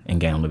that and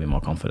gain a little bit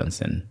more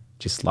confidence and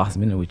just last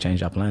minute we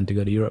changed our plan to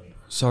go to Europe.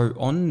 So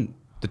on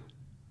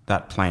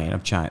that plan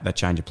of that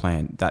change of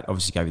plan, that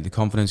obviously gave you the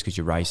confidence because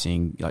you're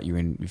racing, like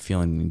you're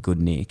feeling in good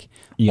nick.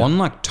 Yeah. On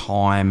like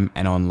time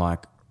and on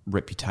like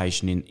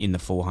reputation in the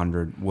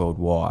 400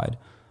 worldwide,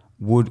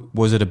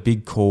 was it a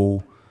big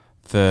call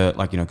for,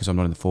 like, you know, because I'm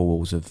not in the four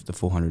walls of the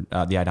 400,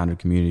 the 800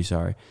 community,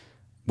 sorry.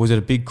 Was it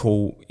a big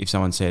call if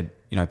someone said,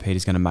 you know,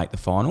 Peter's going to make the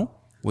final?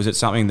 Was it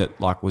something that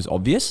like was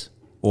obvious,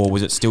 or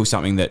was it still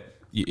something that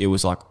it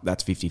was like,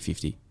 that's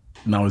 50-50?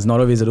 No, it was not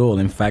obvious at all.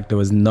 In fact, there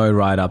was no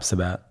write-ups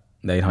about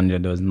the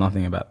 800. There was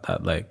nothing about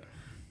that. Like,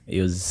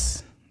 it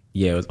was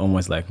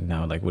almost like,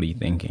 no, like, what are you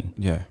thinking?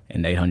 Yeah.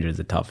 And 800 is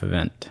a tough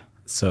event.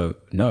 So,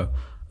 no,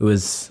 it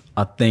was,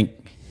 I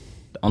think,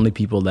 the only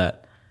people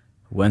that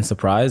weren't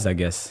surprised, I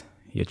guess,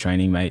 your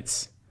training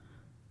mates,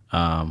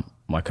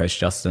 my coach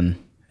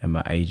Justin, and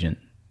my agent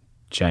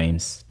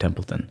James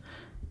Templeton,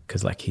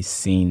 because like he's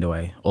seen the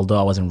way, although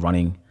I wasn't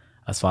running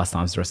as fast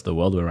times the rest of the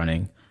world were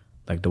running,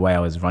 like the way I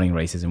was running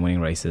races and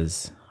winning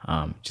races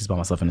just by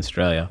myself in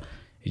Australia,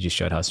 it just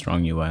showed how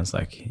strong you were. It's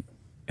like,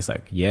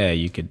 yeah,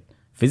 you could,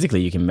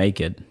 physically you can make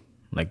it,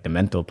 like the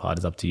mental part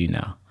is up to you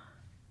now.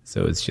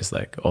 So it's just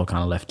like all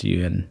kind of left to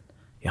you. And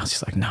yeah, I was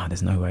just like, no,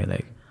 there's no way.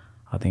 Like,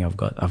 I think I've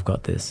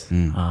got this.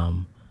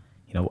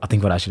 You know, I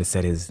think what I should have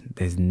said is,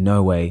 there's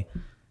no way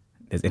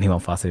there's anyone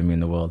faster than me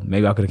in the world.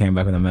 Maybe I could have came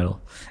back with a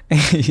medal.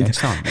 Next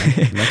time.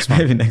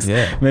 Maybe next Olympics.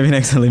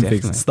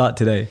 Definitely. Start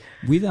today.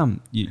 With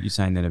you're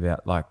saying that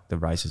about like the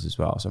races as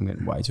well. So I'm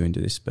getting way too into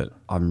this, but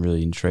I'm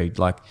really intrigued.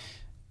 Like,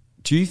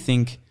 do you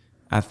think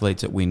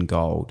athletes that win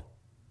gold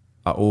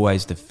are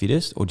always the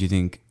fittest, or do you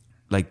think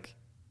like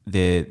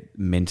they're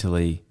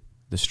mentally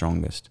the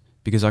strongest?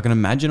 Because I can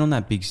imagine on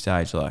that big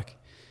stage, like,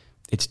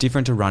 it's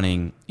different to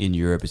running in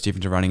Europe. It's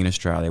different to running in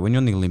Australia. When you're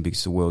on the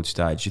Olympics, the world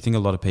stage, do you think a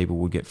lot of people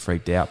would get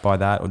freaked out by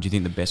that? Or do you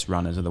think the best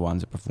runners are the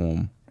ones that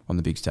perform on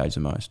the big stage the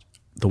most?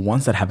 The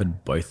ones that have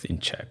it both in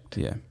check.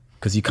 Yeah.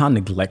 Because you can't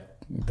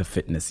neglect the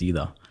fitness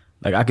either.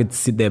 Like, I could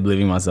sit there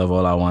believing myself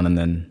all I want and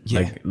then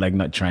like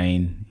not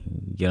train,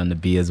 get on the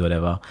beers,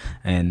 whatever,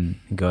 and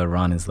go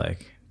run. Is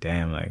like,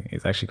 damn, like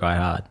it's actually quite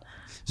hard.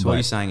 So what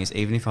you're saying is,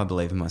 even if I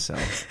believe in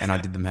myself and I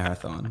did the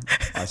marathon,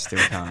 I still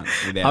can't.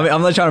 Without... I mean,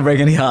 I'm not trying to break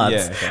any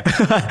hearts. Yeah,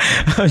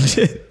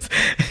 okay.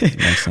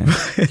 Makes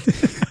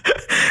sense.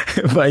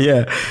 But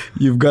yeah,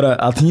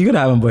 I think you gotta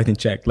have them both in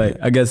check. Like,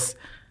 I guess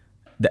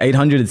the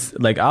 800 is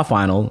like our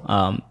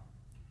final.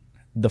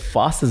 The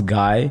fastest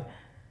guy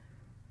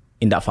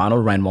in that final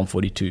ran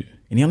 142,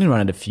 and he only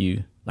ran it a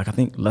few, like I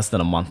think less than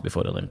a month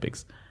before the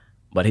Olympics,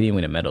 but he didn't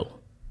win a medal.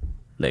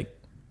 Like,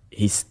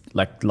 he's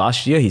like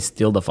last year, he's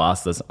still the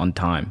fastest on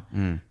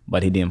time,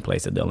 but he didn't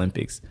place at the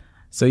Olympics.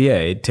 So yeah,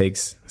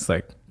 it's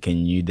like,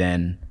 can you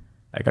then,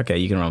 like, okay,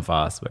 you can run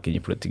fast, but can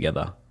you put it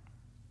together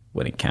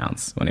when it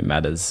counts, when it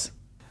matters?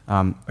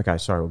 Okay,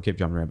 sorry, we'll keep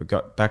jumping around, but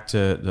got back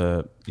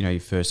to your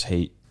first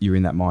heat. You're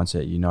in that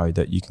mindset, you know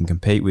that you can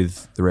compete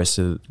with the rest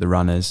of the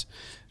runners.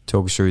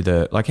 Talk us through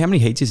how many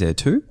heats is there?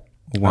 2?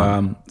 Or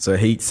 1? So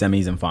heat,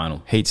 semis, and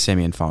final. Heat,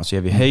 semi, and final. So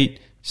you have your heat,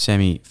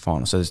 semi,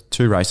 final. So there's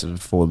 2 races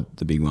before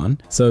the big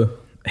one. So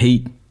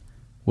heat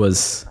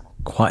was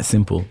quite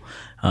simple.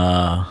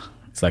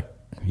 It's like,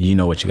 you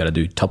know what you got to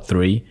do. Top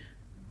 3.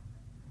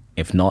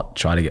 If not,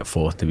 try to get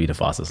 4th to be the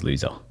fastest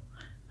loser.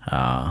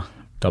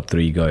 Top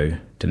 3, you go to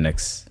the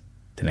next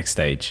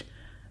stage.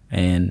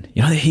 And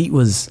you know, the heat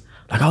was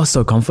like, I was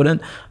so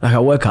confident. Like, I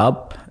woke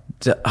up,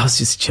 I was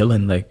just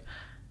chilling. Like,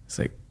 it's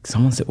like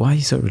someone said, "Why are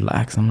you so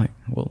relaxed?" I'm like,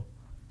 well,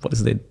 what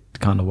is there to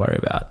kind of worry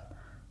about?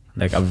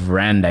 Like, I've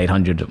ran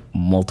 800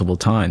 multiple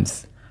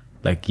times.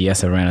 Like,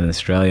 yes, I ran it in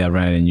Australia, I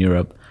ran it in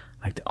Europe.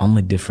 Like, the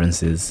only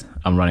difference is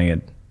I'm running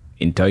it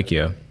in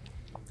Tokyo.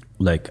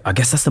 Like, I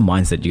guess that's the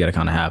mindset you got to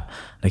kind of have.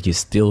 Like, you're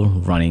still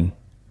running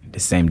the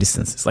same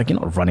distance. It's like you're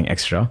not running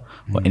extra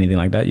or anything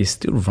like that. You're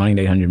still running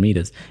 800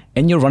 meters.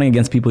 And you're running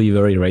against people you've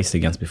already raced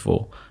against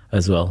before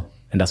as well.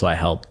 And that's why I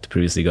helped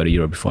previously go to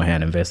Europe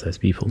beforehand and verse those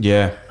people.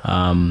 Yeah.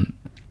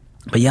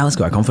 But yeah, I was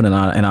quite confident.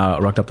 And I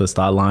rocked up to the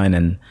start line,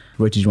 and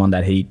Roach won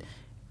that heat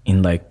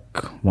in like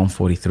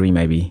 143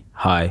 maybe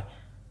high.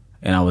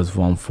 And I was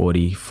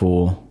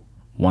 144,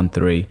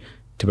 1.3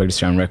 to break the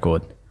Australian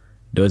record.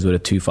 Those were the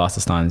 2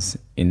 fastest times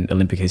in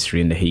Olympic history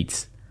in the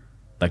heats.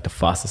 Like, the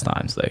fastest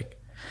times. Like,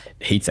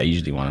 heats I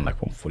usually won in like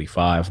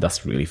 145.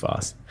 That's really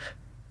fast.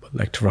 But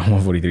like, to run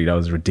 143, that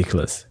was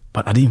ridiculous.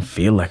 But I didn't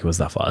feel like it was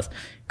that fast,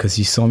 because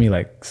you saw me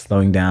like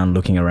slowing down,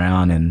 looking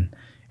around, and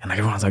like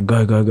everyone's like,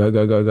 go, go, go,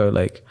 go, go, go.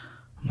 Like,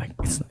 I'm like,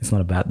 it's not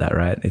about that,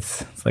 right?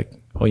 It's like,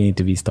 all you need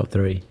to be is top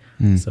 3.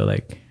 So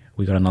like,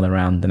 we got another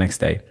round the next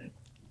day.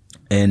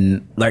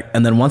 And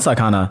then once I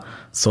kind of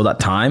saw that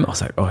time, I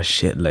was like, oh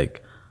shit,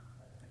 like,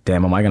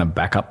 damn, am I going to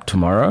back up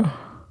tomorrow?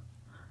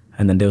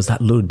 And then there was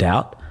that little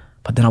doubt.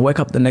 But then I woke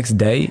up the next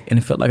day and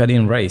it felt like I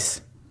didn't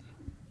race.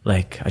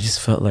 Like, I just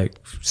felt like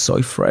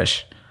so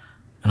fresh.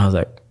 And I was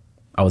like,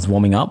 I was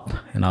warming up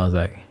and I was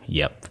like,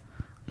 yep.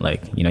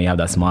 Like, you know, you have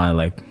that smile,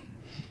 like,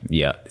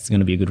 yeah, it's going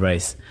to be a good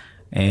race.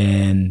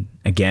 And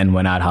again,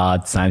 went out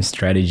hard, same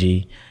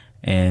strategy.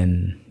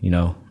 And, you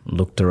know,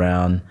 looked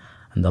around,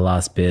 and the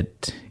last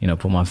bit,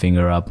 put my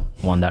finger up,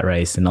 won that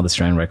race, another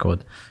Australian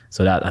record.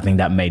 So that, I think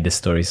that made the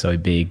story so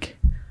big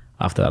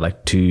after that,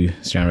 like 2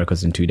 Australian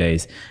records in 2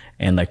 days.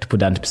 And like to put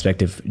that into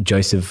perspective,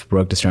 Joseph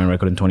broke the Australian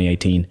record in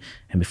 2018.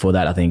 And before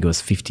that, I think it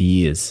was 50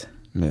 years.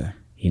 Yeah.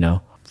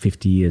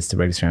 50 years to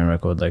break the Australian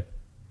record. Like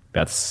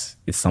it's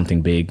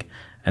something big.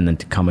 And then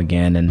to come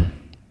again and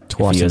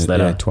twice years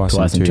later,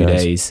 twice in 2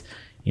 days,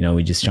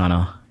 we're just trying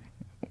to,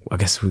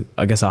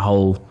 I guess our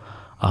whole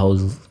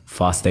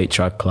Fast State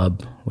Track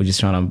Club, we're just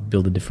trying to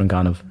build a different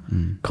kind of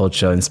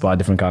culture, inspire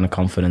different kind of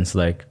confidence.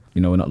 Like,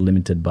 we're not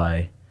limited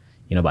by,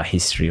 by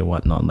history or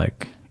whatnot.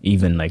 Like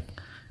even like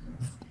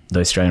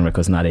the Australian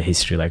records, not a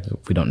history. Like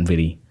we don't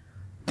really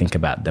think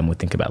about them. We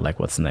think about like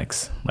what's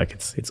next. Like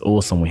it's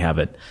awesome we have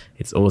it.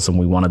 It's awesome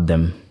we wanted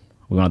them.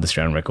 We wanted the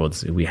Australian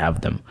records. We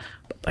have them.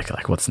 But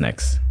like what's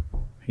next?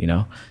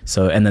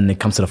 So and then it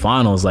comes to the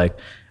finals, like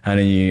and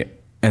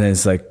then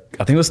it's like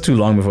I think it was too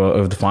long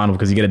before the final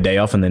because you get a day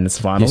off and then it's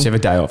the final. Yes, you have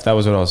a day off. That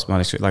was what I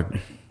was like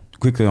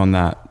quickly on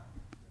that.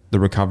 The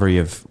recovery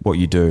of what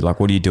you do, like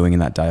what are you doing in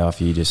that day off?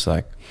 Are you just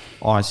like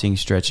icing,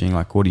 stretching?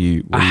 Like what do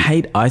you? I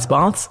hate ice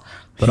baths,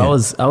 but I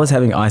was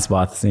having ice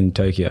baths in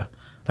Tokyo.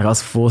 Like I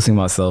was forcing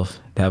myself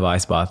to have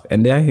ice bath,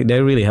 and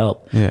they really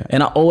help. Yeah.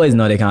 And I always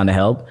know they kind of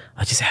help.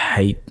 I just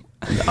hate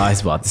the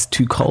ice bath. It's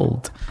too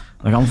cold.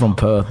 Like I'm from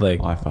Perth. Like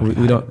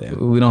we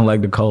don't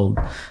like the cold.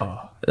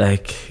 Oh.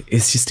 Like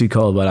it's just too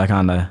cold. But I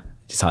kind of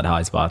just had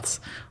ice baths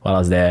while I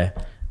was there.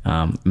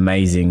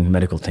 Amazing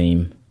medical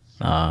team.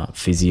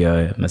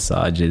 Physio,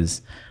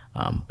 massages,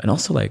 and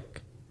also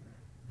like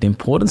the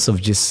importance of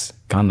just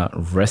kind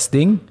of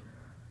resting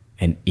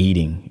and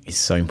eating is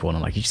so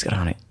important. Like you just gotta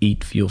kind of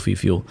eat,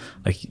 fuel.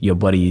 Like your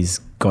body is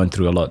going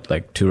through a lot.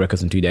 Like 2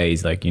 records in 2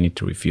 days. Like you need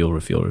to refuel,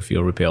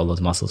 repair all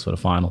those muscles for the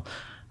final.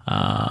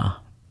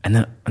 And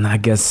then I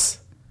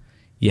guess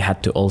you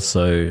had to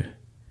also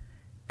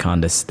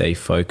kind of stay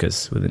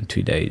focused within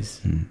 2 days.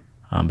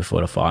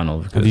 Before the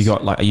final. Have you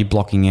got are you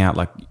blocking out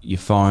like your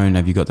phone?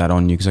 Have you got that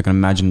on you? Because I can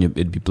imagine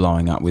it'd be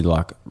blowing up with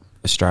like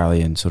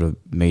Australian sort of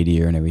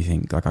media and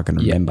everything. Like I can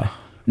remember.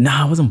 No,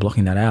 I wasn't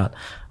blocking that out.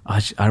 I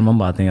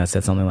remember I think I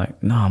said something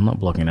like, no, I'm not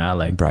blocking it out.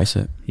 Like embrace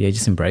it. Yeah,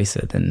 just embrace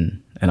it.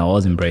 And I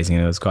was embracing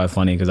it. It was quite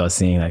funny because I was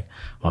seeing like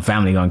my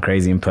family going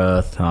crazy in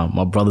Perth.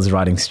 My brother's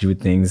writing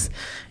stupid things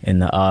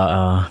and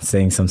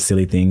saying some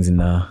silly things in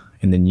the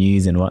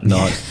news and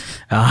whatnot.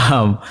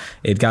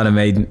 It kind of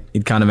made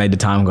the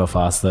time go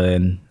faster,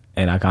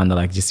 and I kind of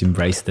like just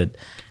embraced it,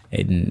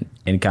 and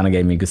it kind of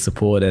gave me good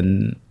support,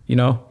 and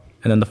and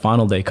then the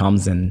final day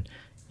comes and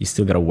you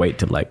still gotta wait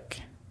till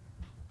like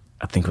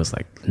I think it was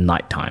like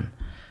nighttime,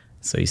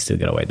 so you still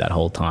gotta wait that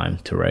whole time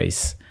to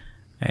race,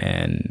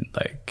 and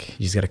like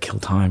you just gotta kill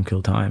time.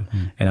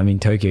 And I mean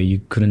Tokyo,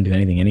 you couldn't do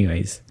anything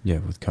anyways. Yeah,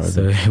 with COVID.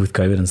 So with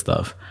COVID and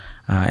stuff,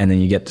 and then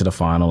you get to the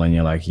final and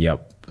you're like,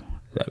 yep.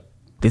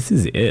 This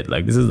is it.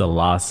 Like this is the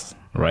last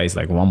race.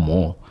 Like one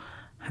more,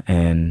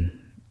 and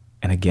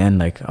again,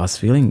 like I was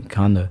feeling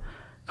kind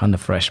of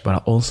fresh, but I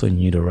also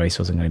knew the race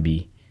wasn't going to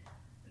be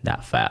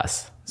that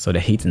fast. So the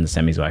heats and the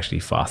semis were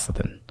actually faster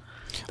than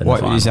what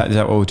the final. Is that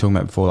what we were talking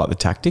about before? Like the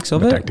tactics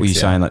of it? Were you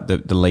saying like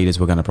the leaders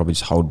were going to probably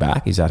just hold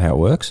back? Is that how it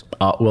works?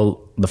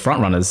 Well, the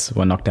front runners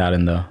were knocked out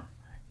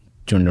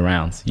during the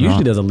rounds.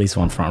 Usually there's at least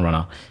one front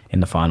runner in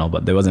the final,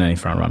 but there wasn't any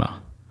front runner.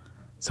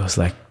 So it's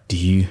like,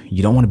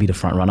 you don't want to be the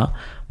front runner,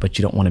 but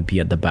you don't want to be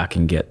at the back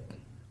and get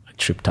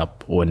tripped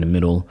up, or in the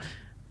middle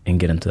and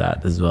get into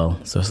that as well.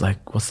 So it's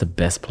like, what's the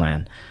best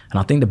plan? And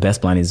I think the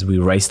best plan is we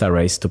raced our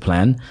race to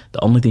plan.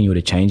 The only thing you would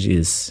have changed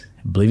is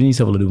believing in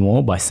yourself a little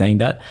more. By saying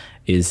that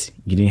is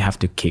you didn't have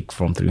to kick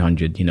from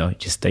 300,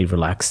 just stay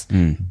relaxed,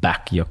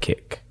 back your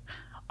kick.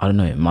 I don't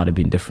know, it might have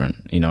been different,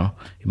 it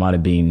might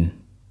have been,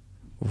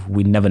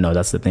 we never know.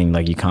 That's the thing.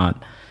 Like you can't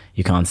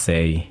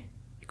say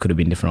it could have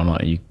been different or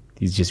not.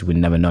 It's just, we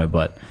never know.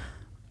 But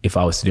if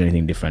I was to do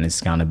anything different,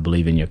 it's kind of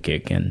believe in your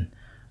kick and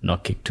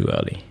not kick too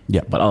early.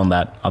 Yeah. But other than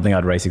that, I think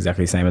I'd race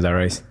exactly the same as I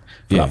raced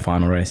for that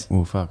final race.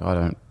 Well, fuck, I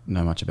don't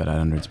know much about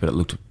 800s, but it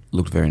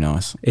looked very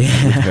nice. Yeah.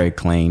 It looked very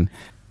clean.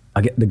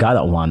 The guy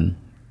that won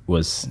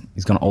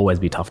he's going to always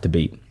be tough to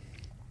beat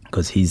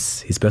because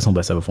his personal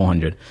best over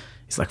 400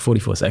 is like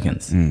 44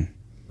 seconds.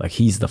 Like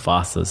he's the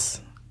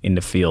fastest in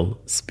the field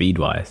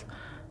speed-wise.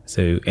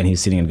 So, and he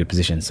was sitting in a good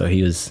position. So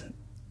he was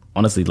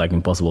honestly like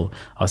impossible.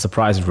 I was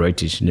surprised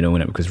Rotich didn't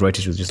win it because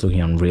Rotich was just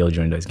looking unreal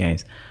during those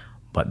games.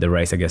 But the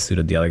race, I guess,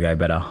 suited the other guy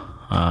better.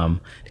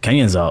 The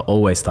Kenyans are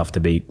always tough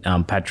to beat.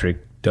 Patrick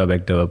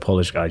Dobek, the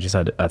Polish guy, just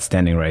had an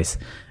outstanding race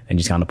and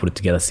just kind of put it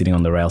together, sitting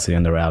on the rail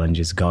and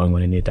just going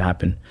when it needed to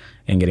happen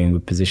and getting in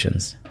good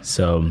positions.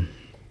 So,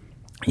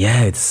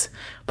 yeah, it's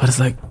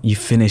like you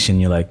finish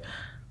and you're like,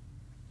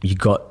 you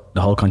got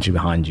the whole country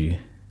behind you.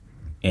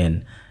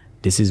 And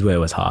this is where it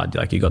was hard.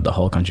 Like you got the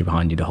whole country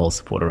behind you, the whole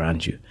support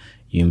around you.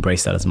 You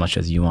embrace that as much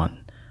as you want,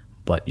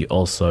 but you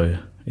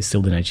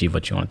still didn't achieve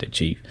what you wanted to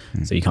achieve.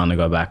 So you kind of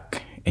go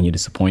back and you're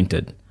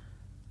disappointed,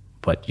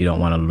 but you don't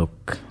want to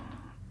look,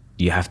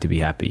 you have to be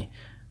happy.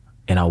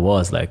 And I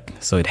was like,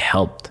 so it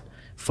helped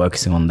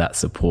focusing on that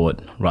support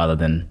rather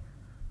than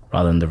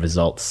the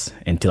results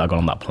until I got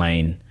on that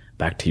plane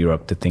back to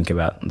Europe to think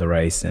about the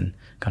race and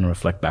kind of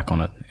reflect back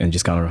on it and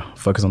just kind of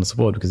focus on the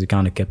support, because it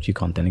kind of kept you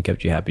content and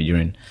kept you happy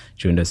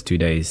during those 2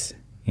 days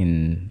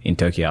in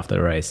Tokyo after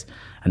the race.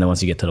 And then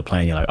once you get to the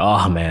plane, you're like,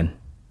 oh man,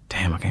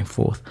 damn, I came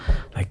fourth.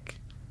 Like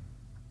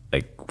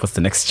what's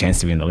the next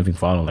chance to be in the Olympic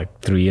final? Like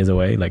 3 years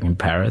away, like in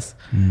Paris.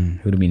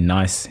 It would have been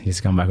nice just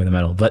to come back with a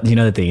medal. But you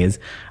know, the thing is,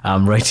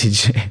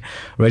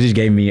 Rotich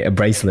gave me a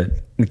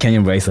bracelet, the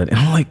Kenyan bracelet. And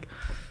I'm like,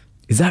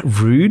 is that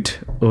rude?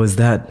 Or was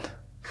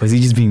he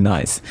just being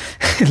nice?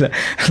 like,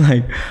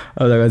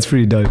 I was like, that's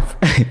pretty dope.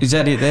 Is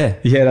that it there?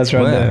 Yeah, that's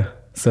right there.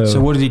 So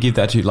what did he give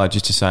that to? Like,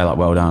 just to say, like,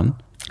 well done?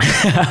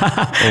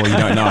 Or you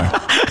don't know?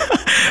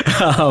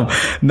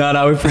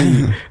 No, we're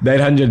pretty. The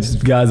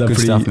 800 guys are good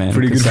pretty stuff, man.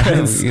 pretty good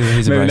friends.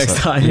 Maybe next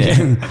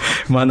time,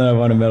 might not have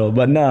won a medal.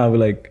 But no, we're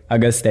like, I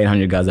guess the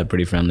 800 guys are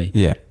pretty friendly.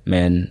 Yeah,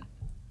 man,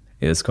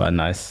 it was quite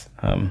nice.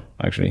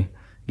 Actually,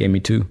 gave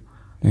me 2.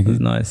 It was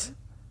nice.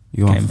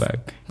 You came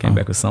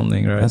back with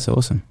something, right? That's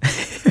awesome.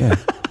 Yeah.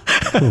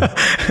 Cool.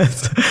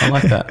 I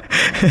like that.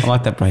 I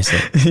like that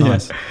bracelet.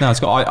 Nice. Yeah. No, it's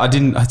got. I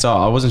didn't.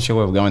 I wasn't sure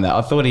where we're going with that.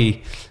 I thought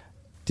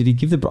did he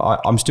give the?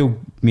 I'm still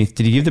myth.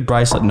 Did he give the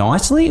bracelet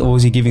nicely, or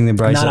was he giving the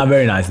bracelet? No,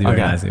 very nicely.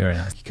 Very okay. nicely. Very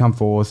nice. You come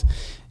forth,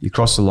 you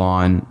cross the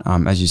line.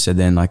 As you said,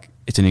 then like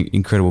it's an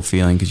incredible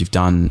feeling because you've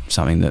done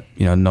something that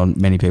not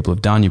many people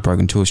have done. You've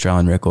broken 2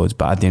 Australian records,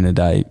 but at the end of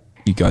the day,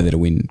 you go there to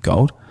win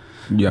gold.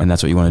 Yeah, and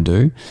that's what you want to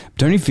do.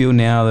 Don't you feel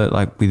now that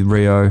like with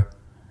Rio,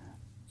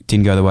 it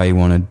didn't go the way you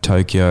wanted,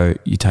 Tokyo,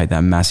 you take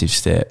that massive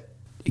step.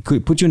 It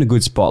could put you in a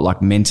good spot,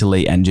 like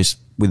mentally and just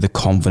with the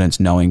confidence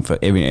knowing for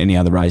any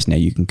other race now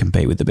you can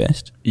compete with the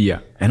best.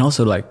 Yeah, and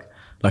also like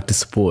the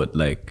support,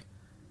 like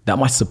that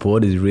much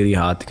support is really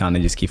hard to kind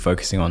of just keep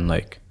focusing on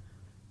like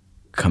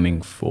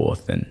coming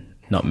forth and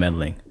not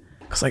meddling,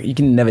 because like you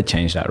can never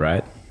change that,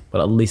 right? But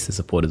at least the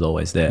support is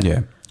always there.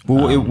 Yeah.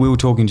 Well, we were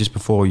talking just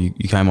before you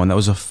came on. That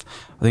was I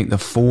think the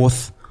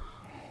 4th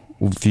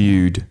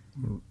viewed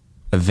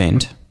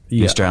event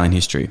in Australian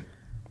history.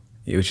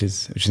 Yeah, which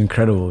is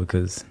incredible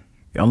because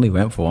it only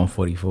went for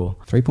 144.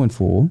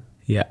 3.4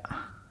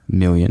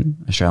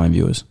 million Australian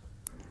viewers.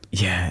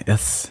 Yeah,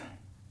 it's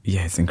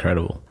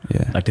incredible.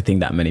 Yeah. Like to think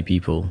that many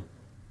people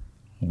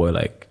were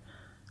like,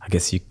 I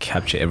guess you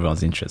capture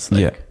everyone's interest.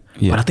 Like,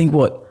 yeah. But I think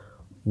what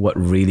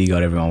really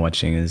got everyone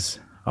watching is,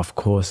 of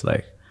course,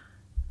 like,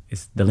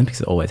 the Olympics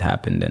have always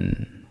happened,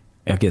 and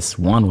I guess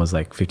 1 was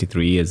like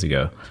 53 years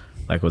ago,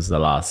 like was the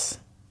last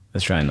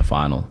Australian in the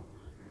final.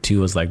 2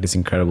 was like this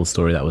incredible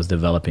story that was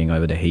developing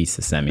over the heats,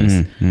 the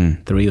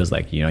semis. 3 was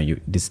like,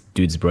 this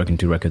dude's broken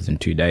 2 records in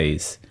 2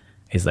 days.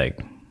 He's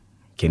like,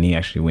 can he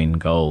actually win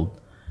gold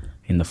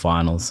in the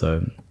final? So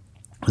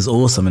it was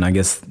awesome. And I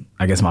guess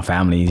my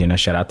family,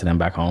 shout out to them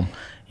back home,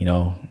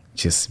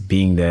 just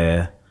being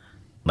there,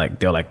 like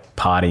they're like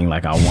partying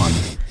like I won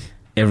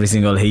every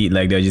single heat,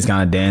 like they're just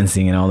kind of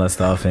dancing and all that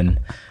stuff and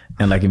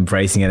like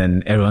embracing it,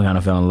 and everyone kind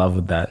of fell in love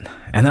with that.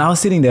 And then I was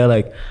sitting there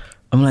like,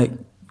 I'm like,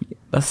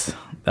 that's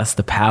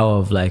the power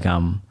of like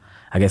I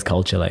guess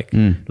culture. Like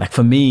like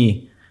for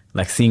me,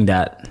 like seeing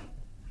that,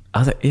 I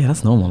was like, yeah,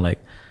 that's normal. Like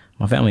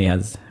my family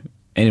has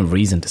any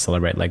reason to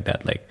celebrate like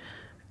that. Like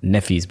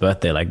nephew's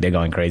birthday, like they're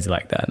going crazy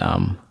like that.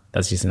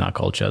 That's just in our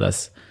culture.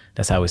 That's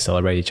how we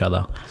celebrate each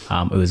other.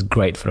 It was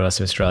great for us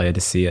in Australia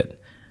to see it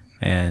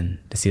and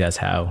to see that's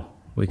how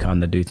we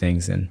kind of do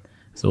things, and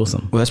it's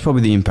awesome. Well, that's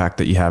probably the impact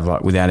that you have,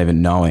 like without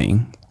even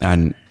knowing,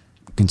 and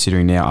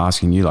considering now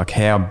asking you, like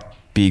how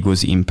big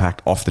was the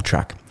impact off the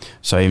track?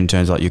 So even in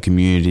terms of like your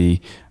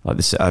community, like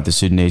the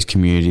Sudanese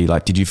community,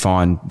 like did you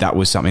find that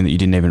was something that you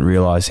didn't even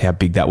realize how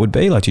big that would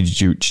be? Like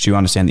did you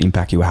understand the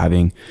impact you were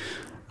having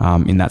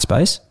in that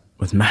space?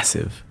 It was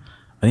massive.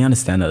 I didn't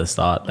understand at the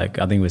start. Like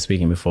I think we were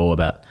speaking before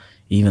about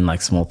even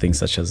like small things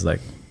such as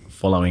like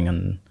following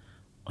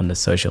on the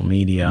social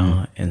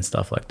media and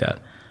stuff like that.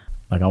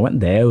 Like I went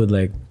there with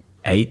like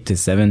 8,000 to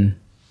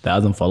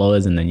 7,000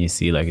 followers, and then you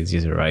see like it's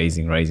just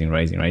raising.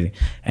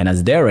 And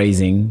as they're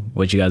raising,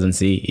 what you guys don't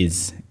see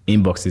is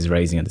Inbox is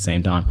raising at the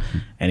same time.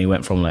 And it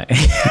went from like, like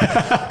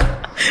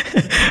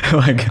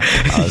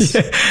I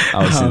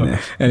was in there.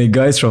 And it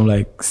goes from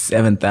like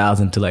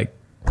 7,000 to like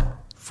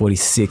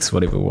 46,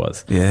 whatever it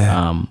was.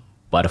 Yeah.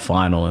 By the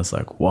final, it's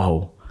like,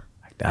 whoa,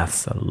 like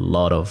that's a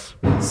lot of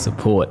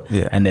support.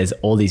 Yeah. And there's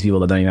all these people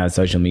that don't even have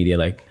social media,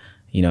 like,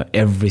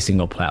 every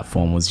single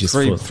platform was just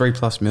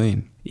 3+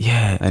 million.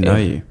 Yeah. They know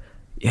you.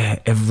 Yeah.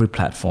 Every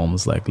platform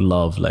was like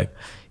love. Like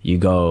you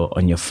go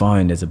on your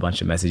phone, there's a bunch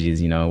of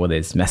messages, whether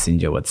it's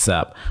Messenger,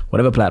 WhatsApp,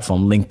 whatever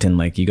platform, LinkedIn,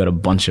 like you got a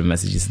bunch of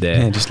messages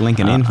there. Yeah. Just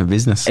linking in for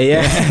business.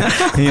 Yeah.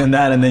 And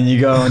that, and then you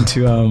go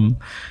onto,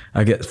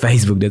 I get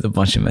Facebook, there's a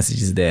bunch of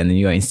messages there. And then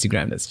you go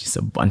Instagram, there's just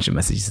a bunch of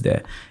messages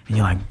there. And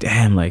you're like,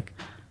 damn, like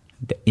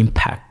the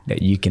impact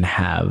that you can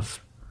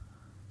have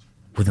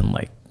within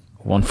like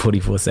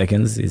 144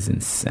 seconds is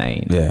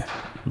insane. Yeah.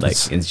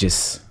 Like it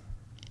just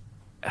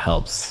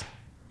helps.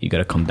 You got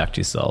to conduct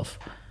yourself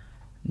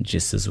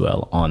just as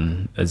well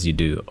on as you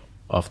do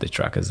off the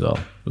track as well,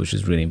 which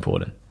is really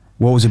important.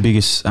 What was the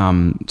biggest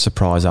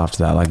surprise after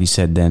that? Like you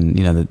said, then,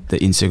 you know, the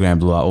Instagram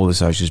blew up, all the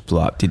socials blew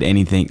up. Did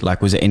anything,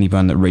 like, was there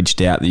anyone that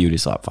reached out that you were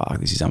just like, fuck,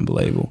 this is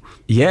unbelievable?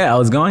 Yeah, I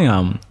was going,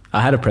 I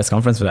had a press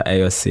conference for the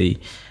AOC,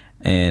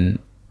 and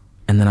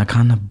then I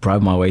kind of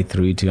broke my way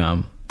through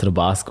to the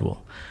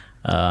basketball,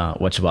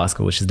 watch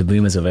basketball, which is the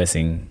Boomers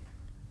versing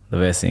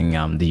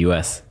the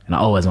US. And I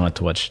always wanted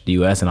to watch the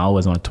US, and I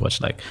always wanted to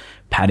watch like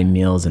Patty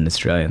Mills and the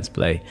Australians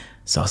play.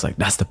 So I was like,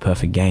 that's the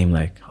perfect game.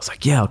 Like, I was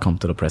like, yeah, I'll come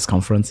to the press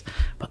conference,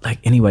 but like,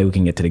 anyway, we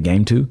can get to the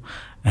game too.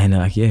 And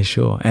they're like, yeah,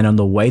 sure. And on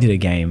the way to the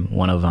game,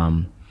 one of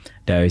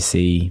the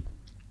OC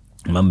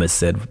members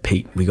said,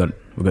 Pete, we got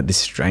this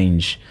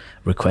strange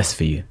request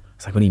for you.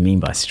 It's like, what do you mean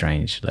by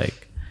strange?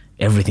 Like,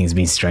 everything's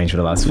been strange for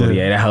the last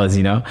 48 hours,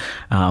 you know?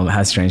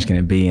 How strange can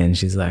it be? And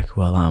she's like,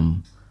 well,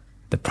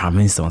 the Prime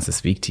Minister wants to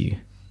speak to you.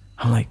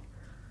 I'm like,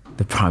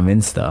 the Prime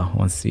Minister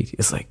wants to speak to you.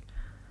 It's like,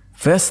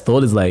 first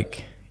thought is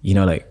like, you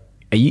know, like,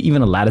 are you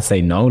even allowed to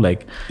say no?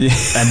 Like,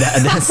 at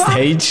that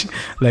stage,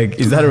 like,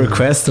 is that a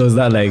request, or is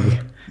that like,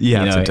 he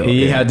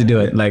had to do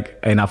it. Like,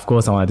 and of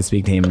course I wanted to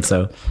speak to him. And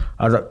so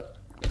I was,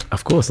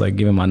 of course, like,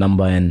 give him my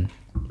number, and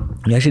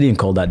he actually didn't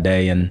call that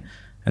day. And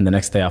the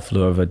next day I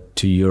flew over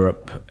to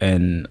Europe,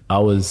 and I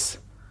was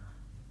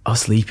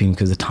sleeping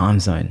because of the time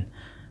zone.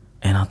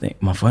 And I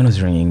think my phone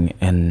was ringing,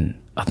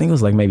 and I think it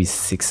was like maybe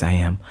 6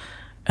 a.m.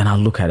 And I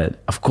look at it.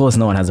 Of course,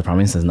 no one has the Prime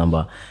Minister's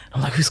number.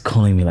 I'm like, who's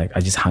calling me? Like, I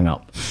just hung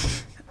up.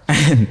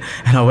 And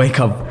I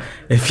wake up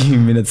a few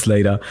minutes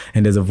later,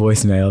 and there's a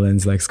voicemail, and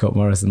it's like Scott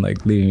Morrison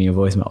like leaving me a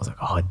voicemail. I was like,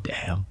 oh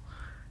damn,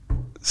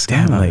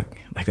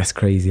 like that's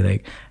crazy.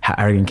 Like, how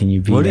arrogant can you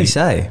be? What did he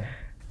say?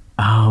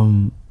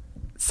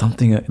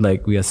 Something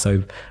like we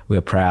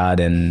are proud,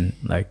 and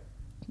like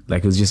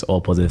it was just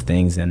all positive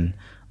things, and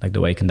like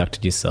the way you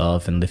conducted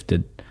yourself and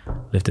lifted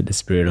the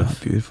spirit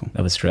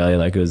of Australia.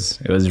 Like, it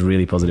was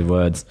really positive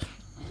words,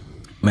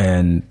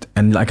 and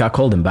like I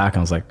called him back. I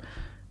was like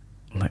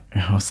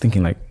I was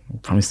thinking like,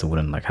 Prime Minister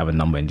wouldn't like have a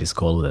number and just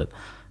call with it.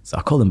 So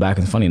I called him back,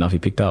 and funny enough, he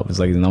picked up. It's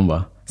like his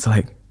number. So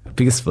like,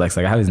 biggest flex,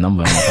 like I have his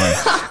number on my phone.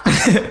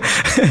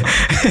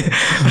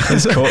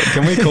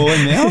 Can we call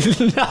him now?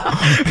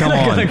 No, Come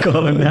on. I'm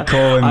call him now.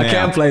 Call him I now.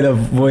 can't play the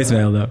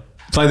voicemail though.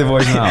 Play the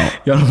voicemail.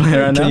 You want to play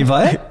it right now? Can you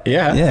play it?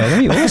 Yeah. Yeah, that'd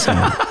be awesome.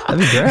 That'd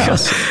be great.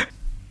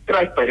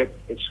 G'day, Peter.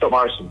 It's Scott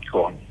Morrison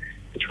calling.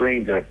 It's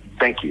ringing to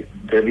thank you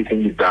for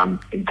everything you've done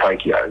in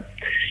Tokyo.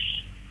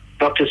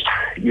 Not just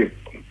your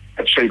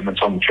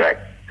achievements on the track,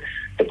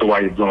 but the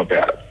way you've gone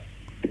about it.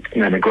 It's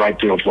meant a great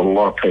deal to a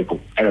lot of people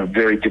at a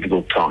very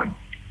difficult time.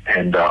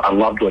 And I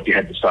loved what you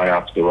had to say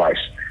after the race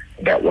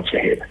about what's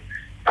ahead.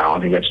 I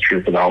think that's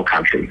true for the whole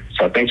country.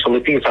 So thanks for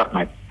lifting us up,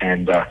 mate.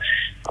 And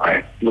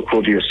I look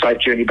forward to your safe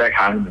journey back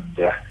home.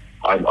 And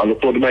I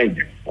look forward to meeting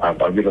you. I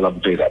really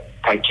love to do that.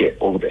 Take care.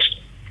 All the best.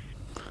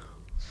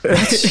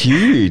 That's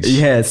huge.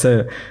 Yeah,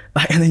 so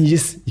and then you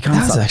kind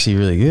of that was actually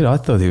really good. I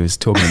thought he was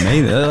talking to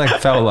me. That like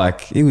felt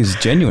like he was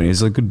genuine. He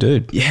was a good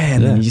dude. Yeah,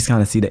 and then you just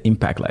kind of see the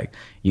impact like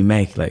you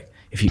make. Like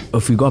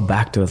if we go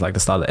back to like the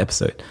start of the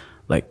episode,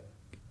 like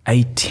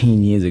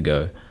 18 years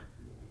ago,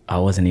 I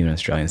wasn't even an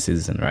Australian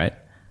citizen, right?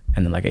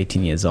 And then like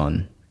 18 years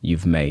on,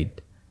 you've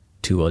made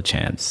 2 world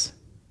champs,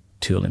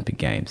 2 Olympic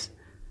Games,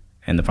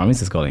 and the Prime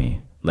Minister's calling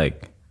you.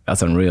 Like,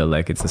 that's unreal.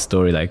 Like, it's a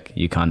story like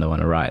you kind of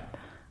want to write,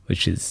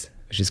 which is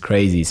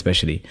crazy,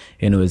 especially.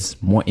 And it was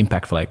more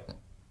impactful, like,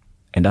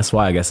 and that's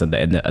why I guess at the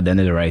end of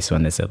the race,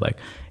 when they said like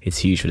it's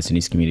huge for the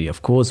Sudanese community,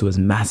 of course it was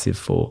massive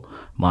for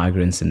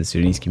migrants in the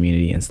Sudanese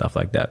community and stuff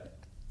like that,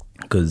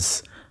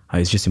 because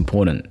it's just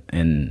important.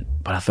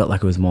 But I felt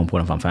like it was more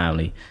important for my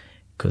family,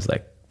 because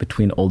like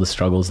between all the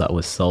struggles that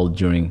was sold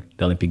during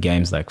the Olympic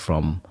Games, like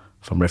from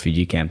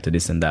refugee camp to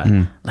this and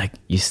that, like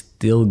you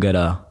still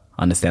gotta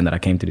understand that I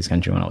came to this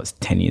country when I was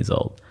 10 years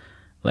old.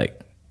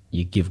 Like,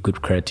 you give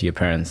good credit to your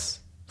parents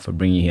for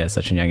bringing you here at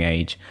such a young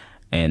age,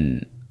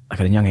 and like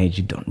at a young age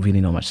you don't really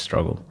know much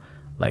struggle.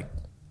 Like,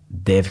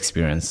 they've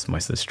experienced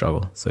most of the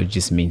struggle, so it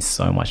just means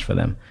so much for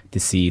them to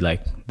see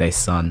like their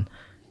son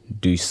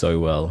do so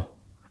well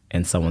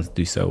and someone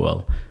do so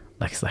well.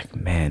 Like, it's like,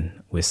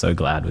 man, we're so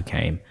glad we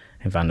came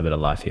and found a bit of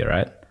life here,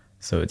 right?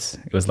 So it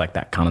was like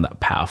that kind of that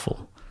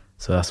powerful.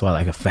 So that's why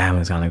like a family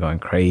was kind of going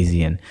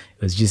crazy, and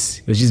it was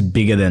just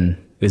bigger than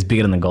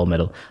the gold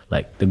medal.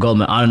 Like the gold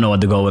medal, I don't know what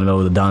the gold medal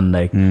would have done.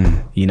 Like,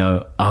 you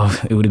know,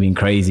 it would have been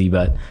crazy,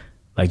 but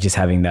like just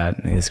having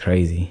that is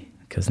crazy,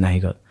 because now you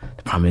got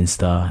the Prime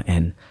Minister,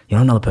 and you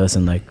know, another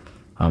person like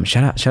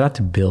shout out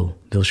to Bill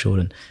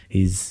Shorten.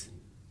 He's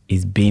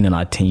been in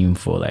our team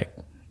for like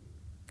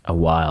a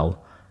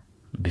while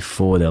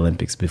before the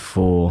Olympics,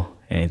 before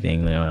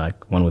anything. You know,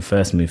 like when we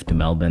first moved to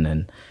Melbourne,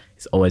 and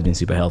it's always been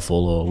super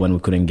helpful. Or when we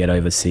couldn't get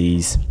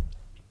overseas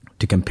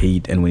to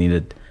compete and we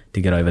needed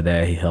to get over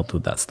there, he helped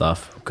with that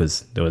stuff,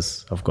 because there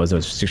was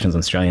restrictions on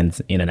Australians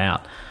in and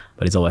out,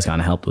 but he's always kind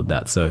of helped with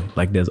that. So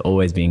like, there's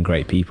always been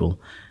great people,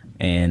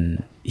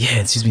 and yeah,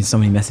 it's just been so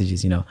many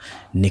messages, you know,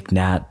 Nick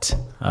Nat,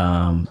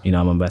 you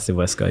know, I'm a massive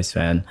West Coast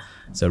fan,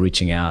 so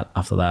reaching out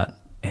after that,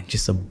 and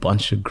just a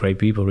bunch of great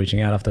people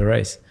reaching out after the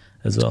race.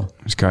 as well.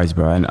 It's crazy,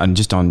 bro. And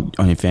just on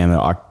your family,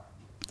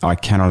 I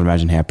cannot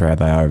imagine how proud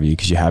they are of you,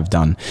 because you have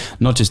done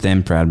not just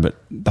them proud,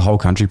 but the whole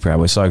country proud.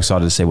 We're so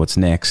excited to see what's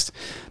next.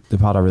 The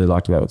part I really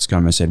liked about what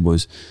ScoMo said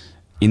was,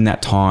 in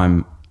that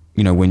time,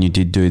 you know, when you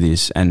did do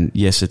this, and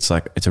yes, it's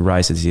like, it's a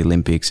race, it's the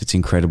Olympics, it's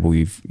incredible,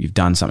 you've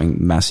done something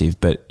massive,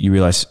 but you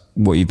realise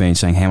what you've been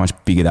saying, how much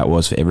bigger that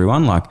was for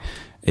everyone. Like,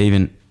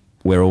 even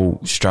we're all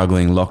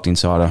struggling, locked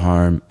inside a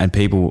home, and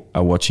people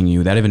are watching you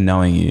without even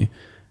knowing you,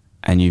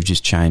 and you've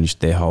just changed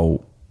their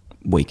whole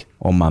week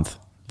or month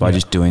by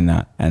just doing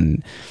that.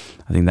 And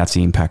I think that's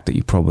the impact that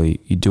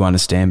you do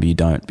understand, but you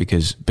don't,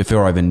 because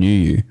before I even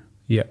knew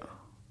you,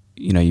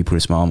 you know, you put a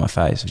smile on my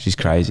face, which is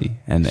crazy.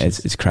 And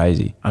it's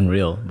crazy.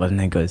 Unreal. But then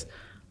it goes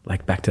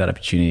like back to that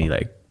opportunity,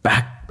 like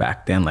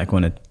back then, like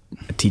when a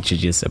teacher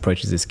just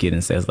approaches this kid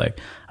and says like,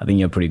 I think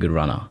you're a pretty good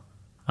runner.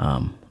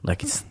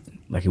 Like it's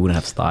like it wouldn't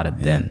have started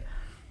then.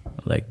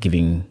 Like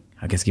giving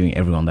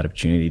everyone that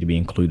opportunity to be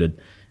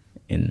included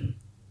in,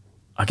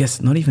 I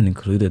guess not even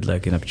included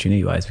like in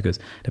opportunity wise, because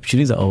the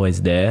opportunities are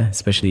always there,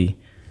 especially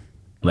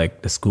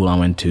like the school I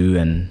went to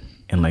and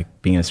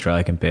like being in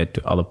Australia compared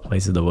to other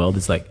places of the world.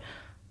 It's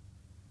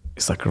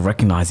like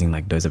recognizing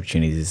like those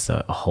opportunities is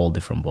a whole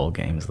different ball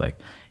game. It's like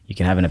you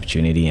can have an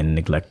opportunity and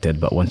neglect it,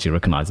 but once you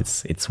recognize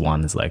it's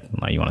one, it's like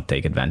you want to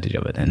take advantage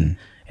of it.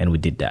 And we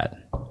did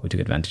that. We took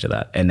advantage of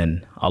that. And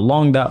then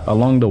along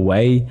the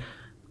way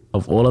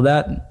of all of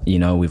that, you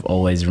know, we've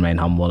always remained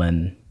humble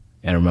and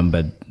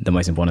remembered the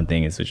most important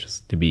thing is which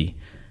is to be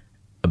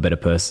a better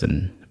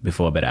person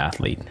before a better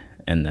athlete.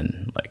 And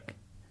then like,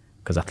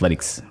 because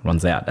athletics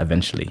runs out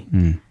eventually.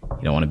 You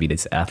don't want to be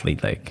this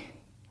athlete like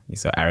you're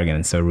so arrogant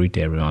and so rude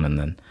to everyone, and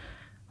then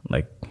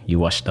like you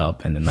washed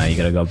up and then now you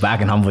got to go back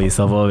and humble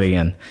yourself over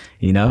again,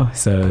 you know?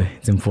 So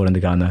it's important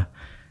to kind of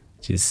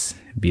just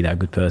be that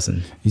good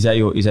person. Is that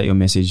your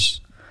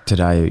message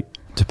today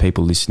to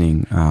people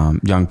listening,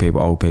 young people,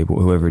 old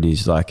people, whoever it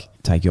is, like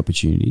take your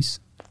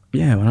opportunities?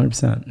 Yeah,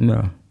 100%.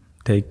 No,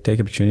 take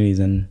opportunities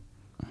and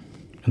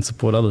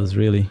support others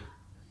really,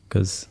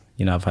 because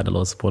you know I've had a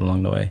lot of support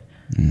along the way.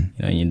 You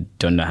know, you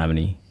don't know how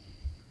many,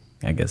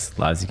 I guess,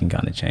 lives you can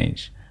kind of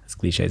change. As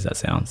cliche as that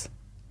sounds.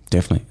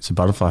 Definitely, it's a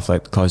butterfly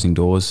effect. Closing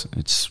doors.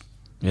 It's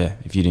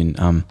if you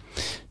didn't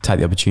take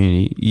the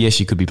opportunity, yes,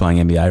 you could be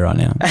playing NBA right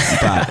now,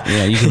 but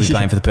yeah, you could be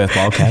playing for the Perth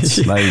Wildcats.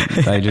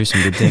 They do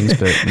some good things,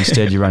 but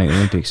instead you're running the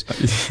Olympics.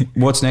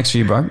 What's next for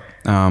you, bro?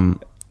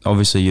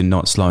 Obviously you're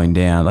not slowing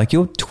down. Like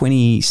you're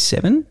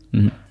 27.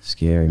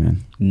 Scary,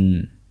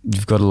 man.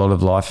 You've got a lot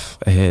of life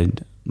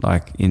ahead,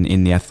 like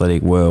in the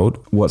athletic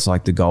world. What's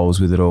like the goals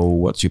with it all?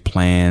 What's your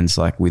plans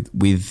like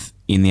with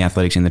in the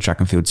athletics in the track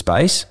and field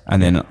space?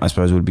 And then I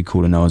suppose it would be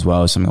cool to know as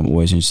well, something I'm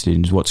always interested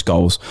in, is what's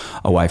goals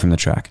away from the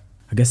track?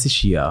 I guess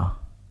this year,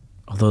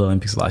 although the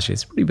Olympics last year,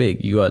 it's pretty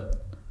big. You got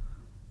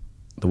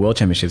the World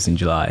Championships in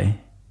July,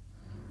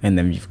 and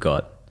then you've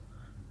got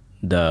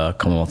the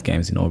Commonwealth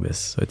Games in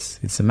August. So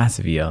it's a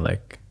massive year,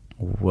 like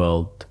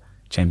World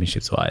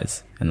Championships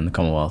wise, and then the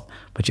Commonwealth.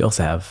 But you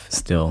also have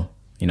still,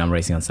 you know, I'm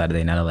racing on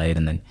Saturday in Adelaide,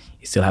 and then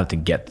you still have to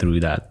get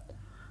through that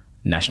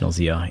Nationals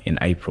year in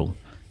April.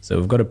 So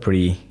we've got a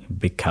pretty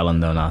big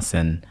calendar on us.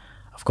 And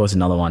of course,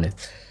 another one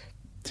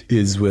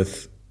is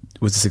with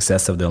the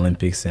success of the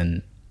Olympics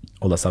and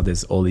all that stuff.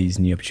 There's all these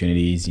new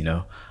opportunities, you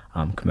know,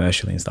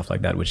 commercially and stuff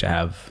like that, which I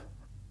have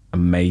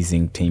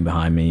amazing team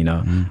behind me. You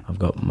know, I've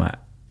got my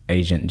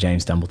agent,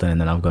 James Dumbleton,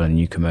 and then I've got a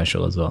new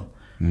commercial as well,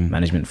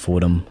 Management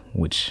Fordham,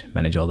 which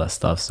manage all that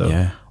stuff.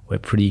 So we're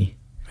pretty...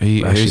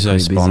 Who's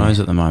those sponos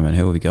at the moment?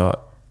 Who have we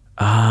got?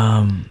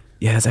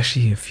 Yeah, there's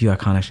actually a few I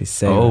can't actually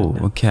say. Oh,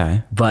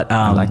 okay. But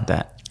I like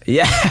that.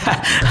 Yeah.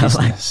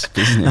 Business.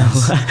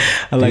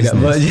 I like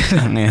that.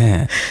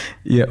 But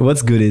yeah,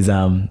 what's good is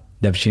the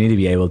opportunity to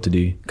be able to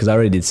do, because I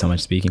already did so much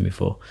speaking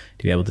before,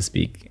 to be able to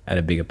speak at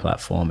a bigger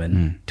platform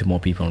and to more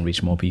people and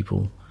reach more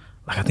people.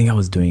 Like I think I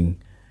was doing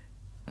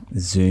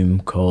Zoom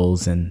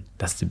calls, and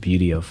that's the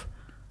beauty of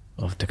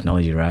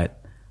technology, right?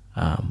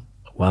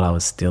 While I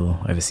was still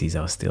overseas,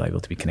 I was still able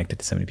to be connected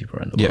to so many people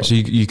around the world. Yeah, so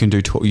you can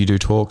do you do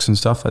talks and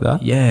stuff like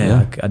that? Yeah.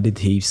 Like I did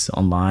heaps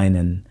online,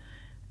 and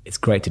it's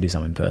great to do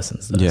some in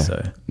person. So,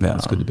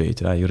 it's good to be here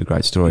today. You got a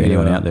great story.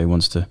 Anyone out there who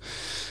wants to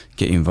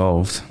get you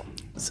involved?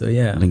 So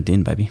yeah,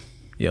 LinkedIn, baby.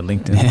 Yeah,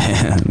 LinkedIn.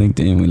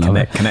 LinkedIn, we love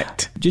it.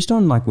 Connect. Just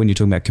on like when you're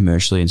talking about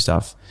commercially and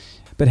stuff,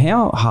 but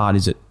how hard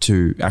is it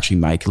to actually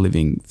make a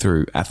living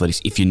through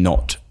athletics if you're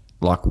not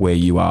like where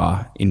you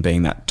are in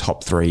being that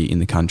top 3 in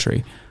the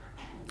country?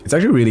 It's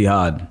actually really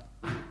hard,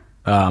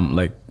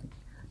 like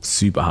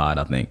super hard,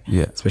 I think.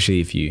 Yeah.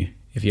 Especially if you're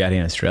out here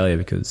in Australia,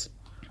 because,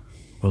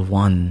 well,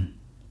 one,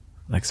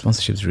 like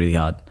sponsorship is really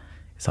hard.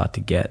 It's hard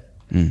to get.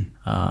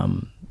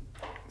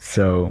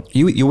 So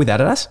you're with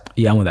Adidas?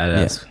 Yeah, I'm with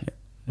Adidas.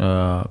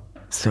 Yeah.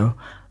 So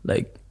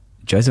like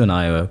Joseph and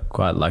I were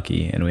quite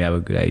lucky, and we have a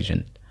good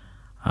agent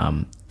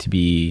to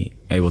be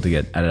able to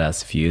get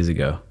Adidas a few years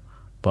ago.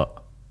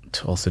 But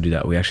to also do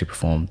that, we actually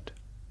performed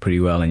pretty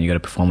well, and you got to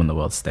perform on the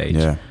world stage.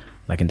 Yeah.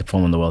 Like in to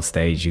perform on the world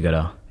stage, you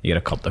gotta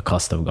cop the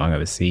cost of going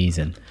overseas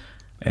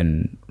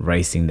and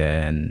racing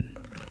there, and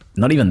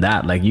not even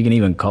that. Like you can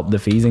even cop the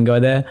fees and go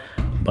there,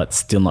 but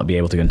still not be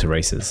able to go into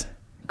races.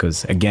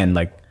 Because again,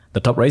 like the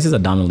top races are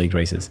Diamond League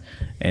races,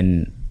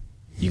 and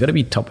you got to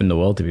be top in the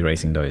world to be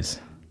racing those.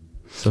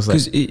 So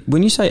it's like,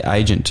 when you say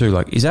agent too,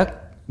 like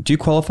do you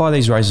qualify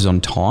these races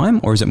on time,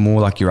 or is it more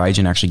like your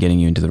agent actually getting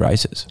you into the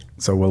races?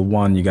 So well,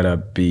 one, you got to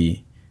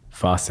be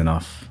fast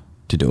enough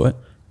to do it.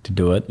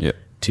 Yeah.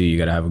 Two, you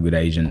got to have a good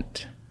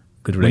agent,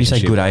 good relationship.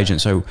 When you say good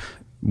agent, so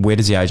where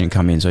does the agent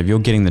come in? So if you're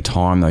getting the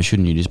time though,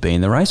 shouldn't you just be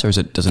in the race, or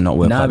does it not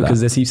work? No, like because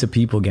that? there's heaps of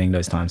people getting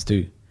those times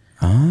too.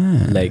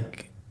 Ah,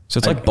 So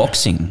it's like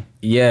boxing.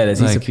 Yeah, there's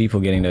heaps of people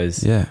getting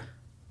those. Yeah.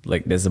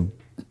 Like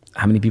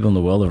how many people in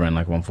the world have ran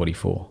like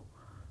 144?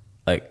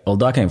 Like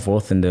although I came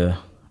fourth in the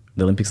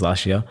Olympics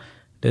last year,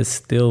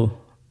 there's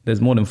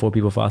more than 4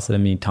 people faster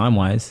than me time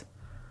wise.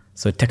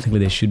 So technically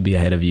they should be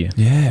ahead of you.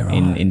 Yeah,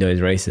 right. In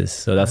those races.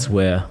 So that's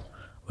where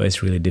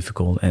it's really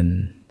difficult.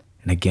 And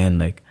again,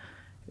 like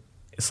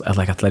it's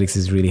like athletics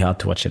is really hard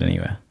to watch it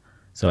anywhere.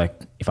 So like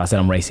if I said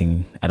I'm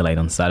racing Adelaide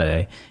on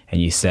Saturday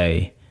and you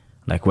say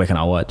like where can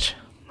I watch?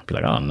 I'd be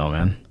like, I don't know,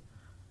 man.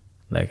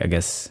 Like I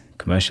guess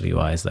commercially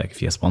wise, like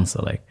if you're a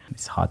sponsor, like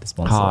it's hard to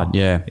sponsor. Hard,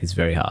 yeah. It's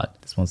very hard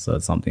to sponsor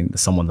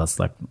someone that's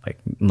like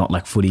not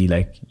like footy,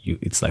 like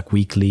it's like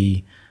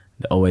weekly,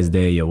 they're always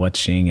there, you're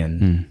watching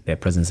and their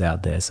presence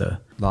out there. So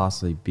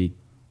lastly, big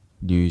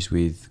news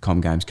with Com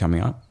Games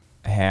coming up.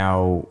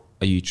 How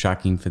are you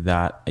tracking for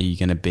that? Are you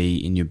going to be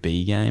in your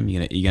B game? Are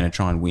you going to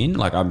try and win?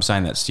 Like I'm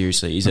saying that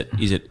seriously. Is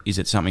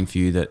it something for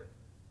you that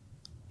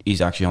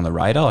is actually on the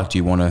radar? Like do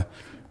you want to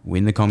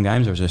win the Com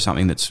Games, or is there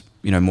something that's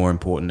more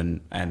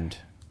important and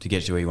to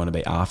get to where you want to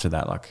be after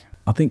that? Like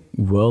I think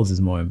Worlds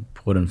is more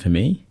important for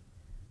me,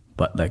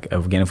 but like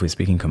again, if we're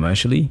speaking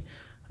commercially,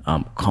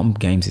 Com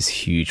Games is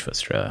huge for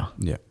Australia.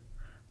 Yeah,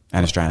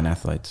 and Australian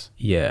athletes.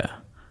 Yeah,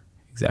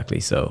 exactly.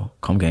 So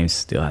Com Games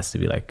still has to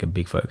be like a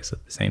big focus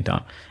at the same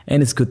time.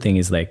 And it's good thing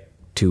is like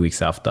 2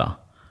 weeks after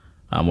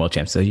World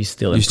Champs, so you're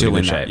still in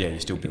good shape. Yeah, you're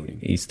still building.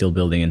 He's still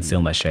building and still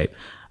in that shape.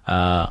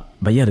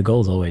 But yeah, the goal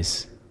is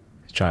always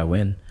to try to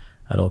win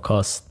at all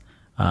costs.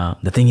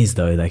 The thing is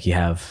though, like you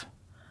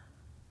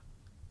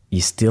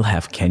still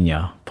have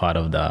Kenya part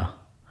of the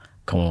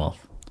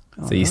Commonwealth.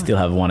 So you still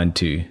have 1 and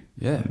 2.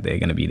 Yeah. They're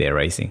going to be there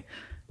racing.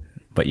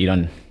 But you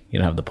don't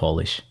have the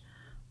Polish.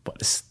 But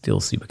it's still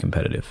super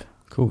competitive.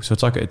 Cool. So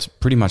it's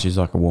pretty much is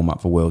like a warm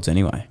up for Worlds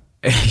anyway.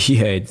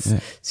 Yeah,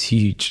 it's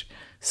huge.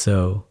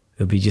 So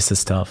it'll be just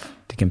as tough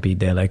to compete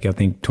there. Like I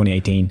think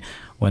 2018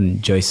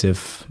 when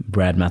Joseph,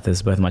 Brad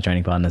Mathis, both my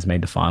training partners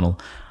made the final.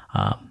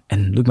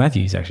 And Luke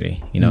Matthews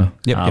actually,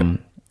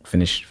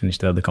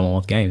 finished the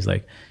Commonwealth Games.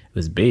 Like it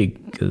was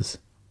big because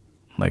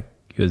like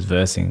he was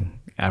versing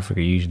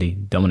Africa usually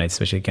dominates,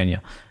 especially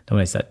Kenya,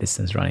 dominates that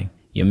distance running.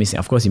 You're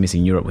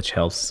missing Europe, which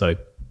helps. So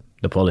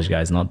the Polish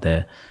guy is not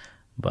there,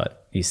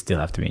 but you still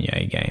have to be in your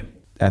A game.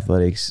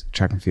 Athletics,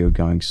 track and field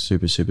going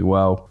super, super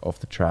well. Off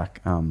the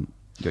track, you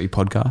got your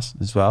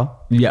podcast as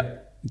well. Yeah.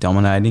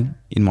 Dominating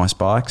in my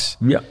spikes.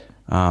 Yeah.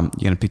 You're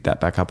going to pick that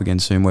back up again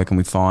soon. Where can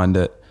we find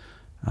it?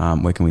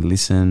 Where can we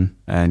listen?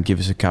 And give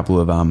us a couple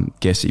of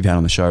guests that you've had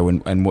on the show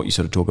and what you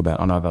sort of talk about.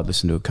 I know I've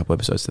listened to a couple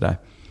episodes today.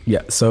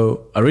 Yeah,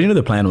 so originally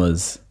the plan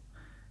was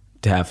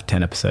to have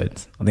 10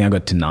 episodes. I think I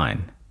got to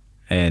 9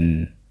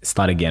 and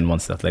start again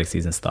once the athletic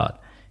season start,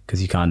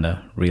 because you kind of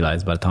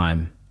realize by the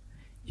time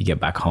you get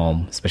back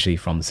home, especially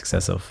from the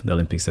success of the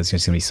Olympics, there's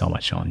just going to be so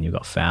much on. You've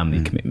got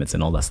family commitments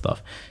and all that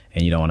stuff,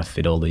 and you don't want to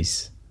fit all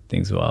these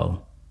things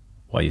while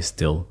you're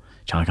still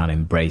trying to kind of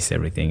embrace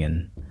everything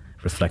and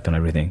reflect on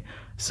everything.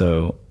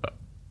 So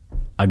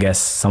I guess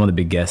some of the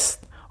big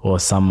guests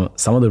or some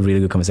of the really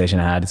good conversation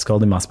I had, it's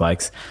called In My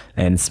Spikes,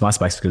 and it's my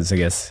spikes because I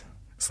guess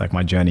it's like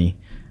my journey.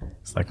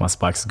 It's like my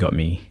spikes got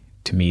me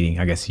to meeting,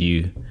 I guess,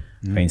 you,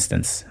 for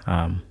instance,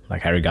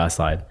 like Harry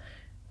Garside,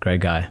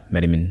 great guy,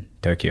 met him in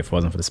Tokyo. If it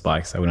wasn't for the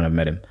spikes, I wouldn't have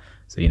met him.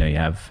 So, you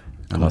have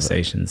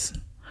conversations.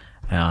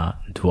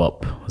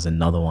 Duop was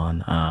another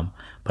one.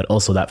 But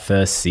also that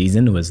first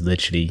season was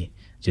literally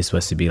just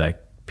supposed to be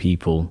like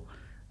people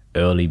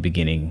early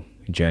beginning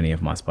journey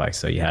of my spikes.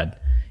 So you had,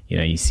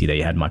 you see that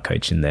you had my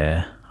coach in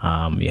there.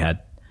 You had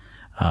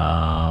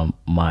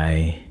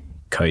my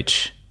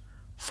coach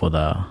for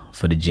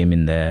the gym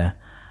in there.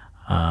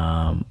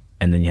 And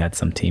then you had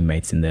some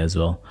teammates in there as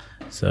well.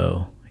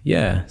 So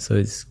yeah, so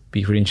it's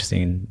be pretty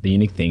interesting. And the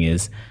unique thing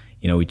is,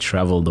 we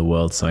travel the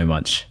world so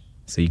much,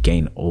 so you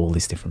gain all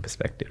this different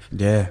perspective.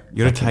 Yeah,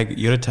 you got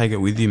to take it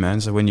with you,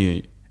 man. So when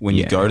you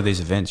go to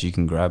these events, you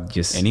can grab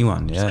just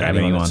anyone. Yeah, just grab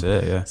anyone.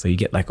 Yeah. So you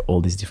get like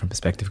all these different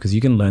perspectives, because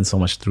you can learn so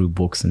much through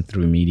books and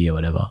through media,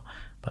 whatever.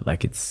 But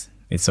like it's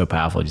so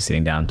powerful just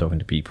sitting down and talking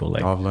to people.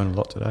 Like I've learned a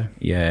lot today.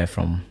 Yeah,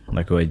 from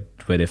like where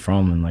they're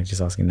from, and like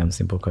just asking them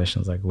simple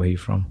questions like, where are you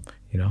from?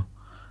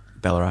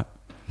 Ballarat.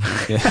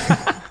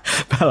 Yeah.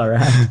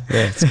 Ballarat.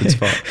 Yeah, it's a good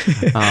spot.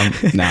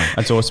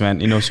 That's awesome,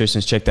 man. In all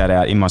seriousness, check that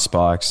out. In My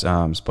Spikes,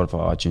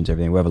 Spotify, iTunes,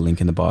 everything. We have a link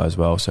in the bio as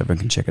well, so everyone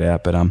can check it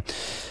out. But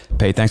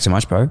Pete, thanks so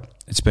much, bro.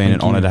 It's been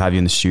an honour to have you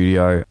in the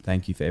studio.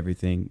 Thank you for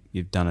everything.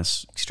 You've done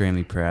us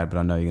extremely proud, but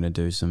I know you're going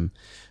to do some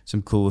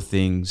cooler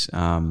things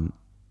on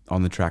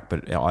the track,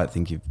 but I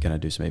think you're going to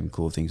do some even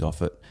cooler things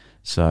off it.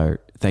 So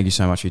thank you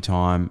so much for your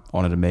time.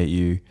 Honour to meet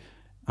you.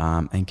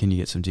 And can you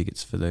get some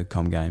tickets for the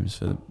Com Games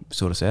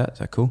sort us out? Is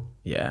that cool?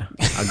 Yeah,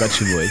 I got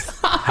you, boys.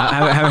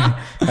 how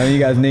many you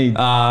guys need?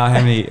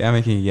 How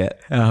many can you get?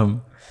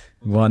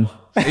 One.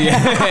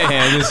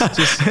 Yeah, just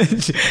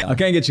I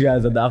can't get you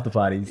guys at the after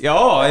parties.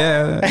 Oh,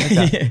 yeah.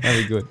 Okay.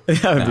 That'd be good.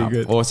 That would be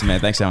good. Awesome, man.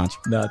 Thanks so much.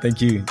 No,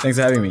 thank you. Thanks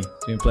for having me.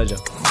 It's been a pleasure.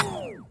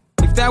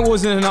 If that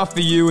wasn't enough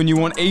for you and you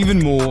want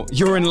even more,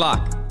 you're in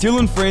luck.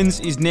 Dylan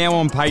Friends is now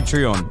on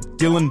Patreon.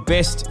 Dylan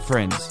Best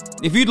Friends.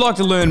 If you'd like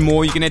to learn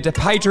more, you can head to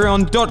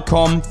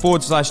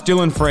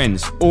patreon.com/Dylan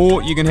Friends,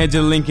 or you can head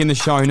to the link in the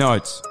show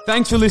notes.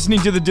 Thanks for listening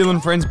to the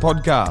Dylan Friends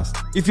podcast.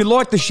 If you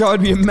like the show,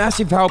 it'd be a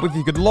massive help if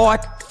you could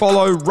like,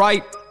 follow,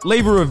 rate,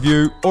 leave a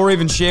review, or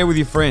even share with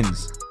your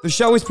friends. The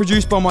show is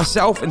produced by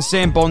myself and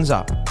Sam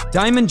Bonza.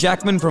 Damon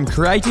Jackman from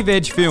Creative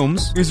Edge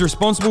Films is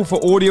responsible for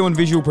audio and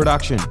visual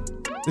production.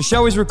 The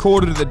show is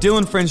recorded at the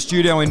Dylan Friends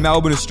studio in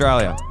Melbourne,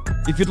 Australia.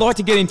 If you'd like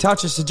to get in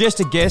touch or suggest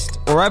a guest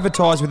or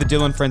advertise with the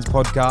Dylan Friends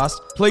podcast,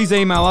 please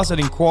email us at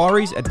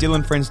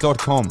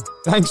inquiries@dylanfriends.com.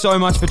 Thanks so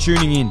much for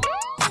tuning in.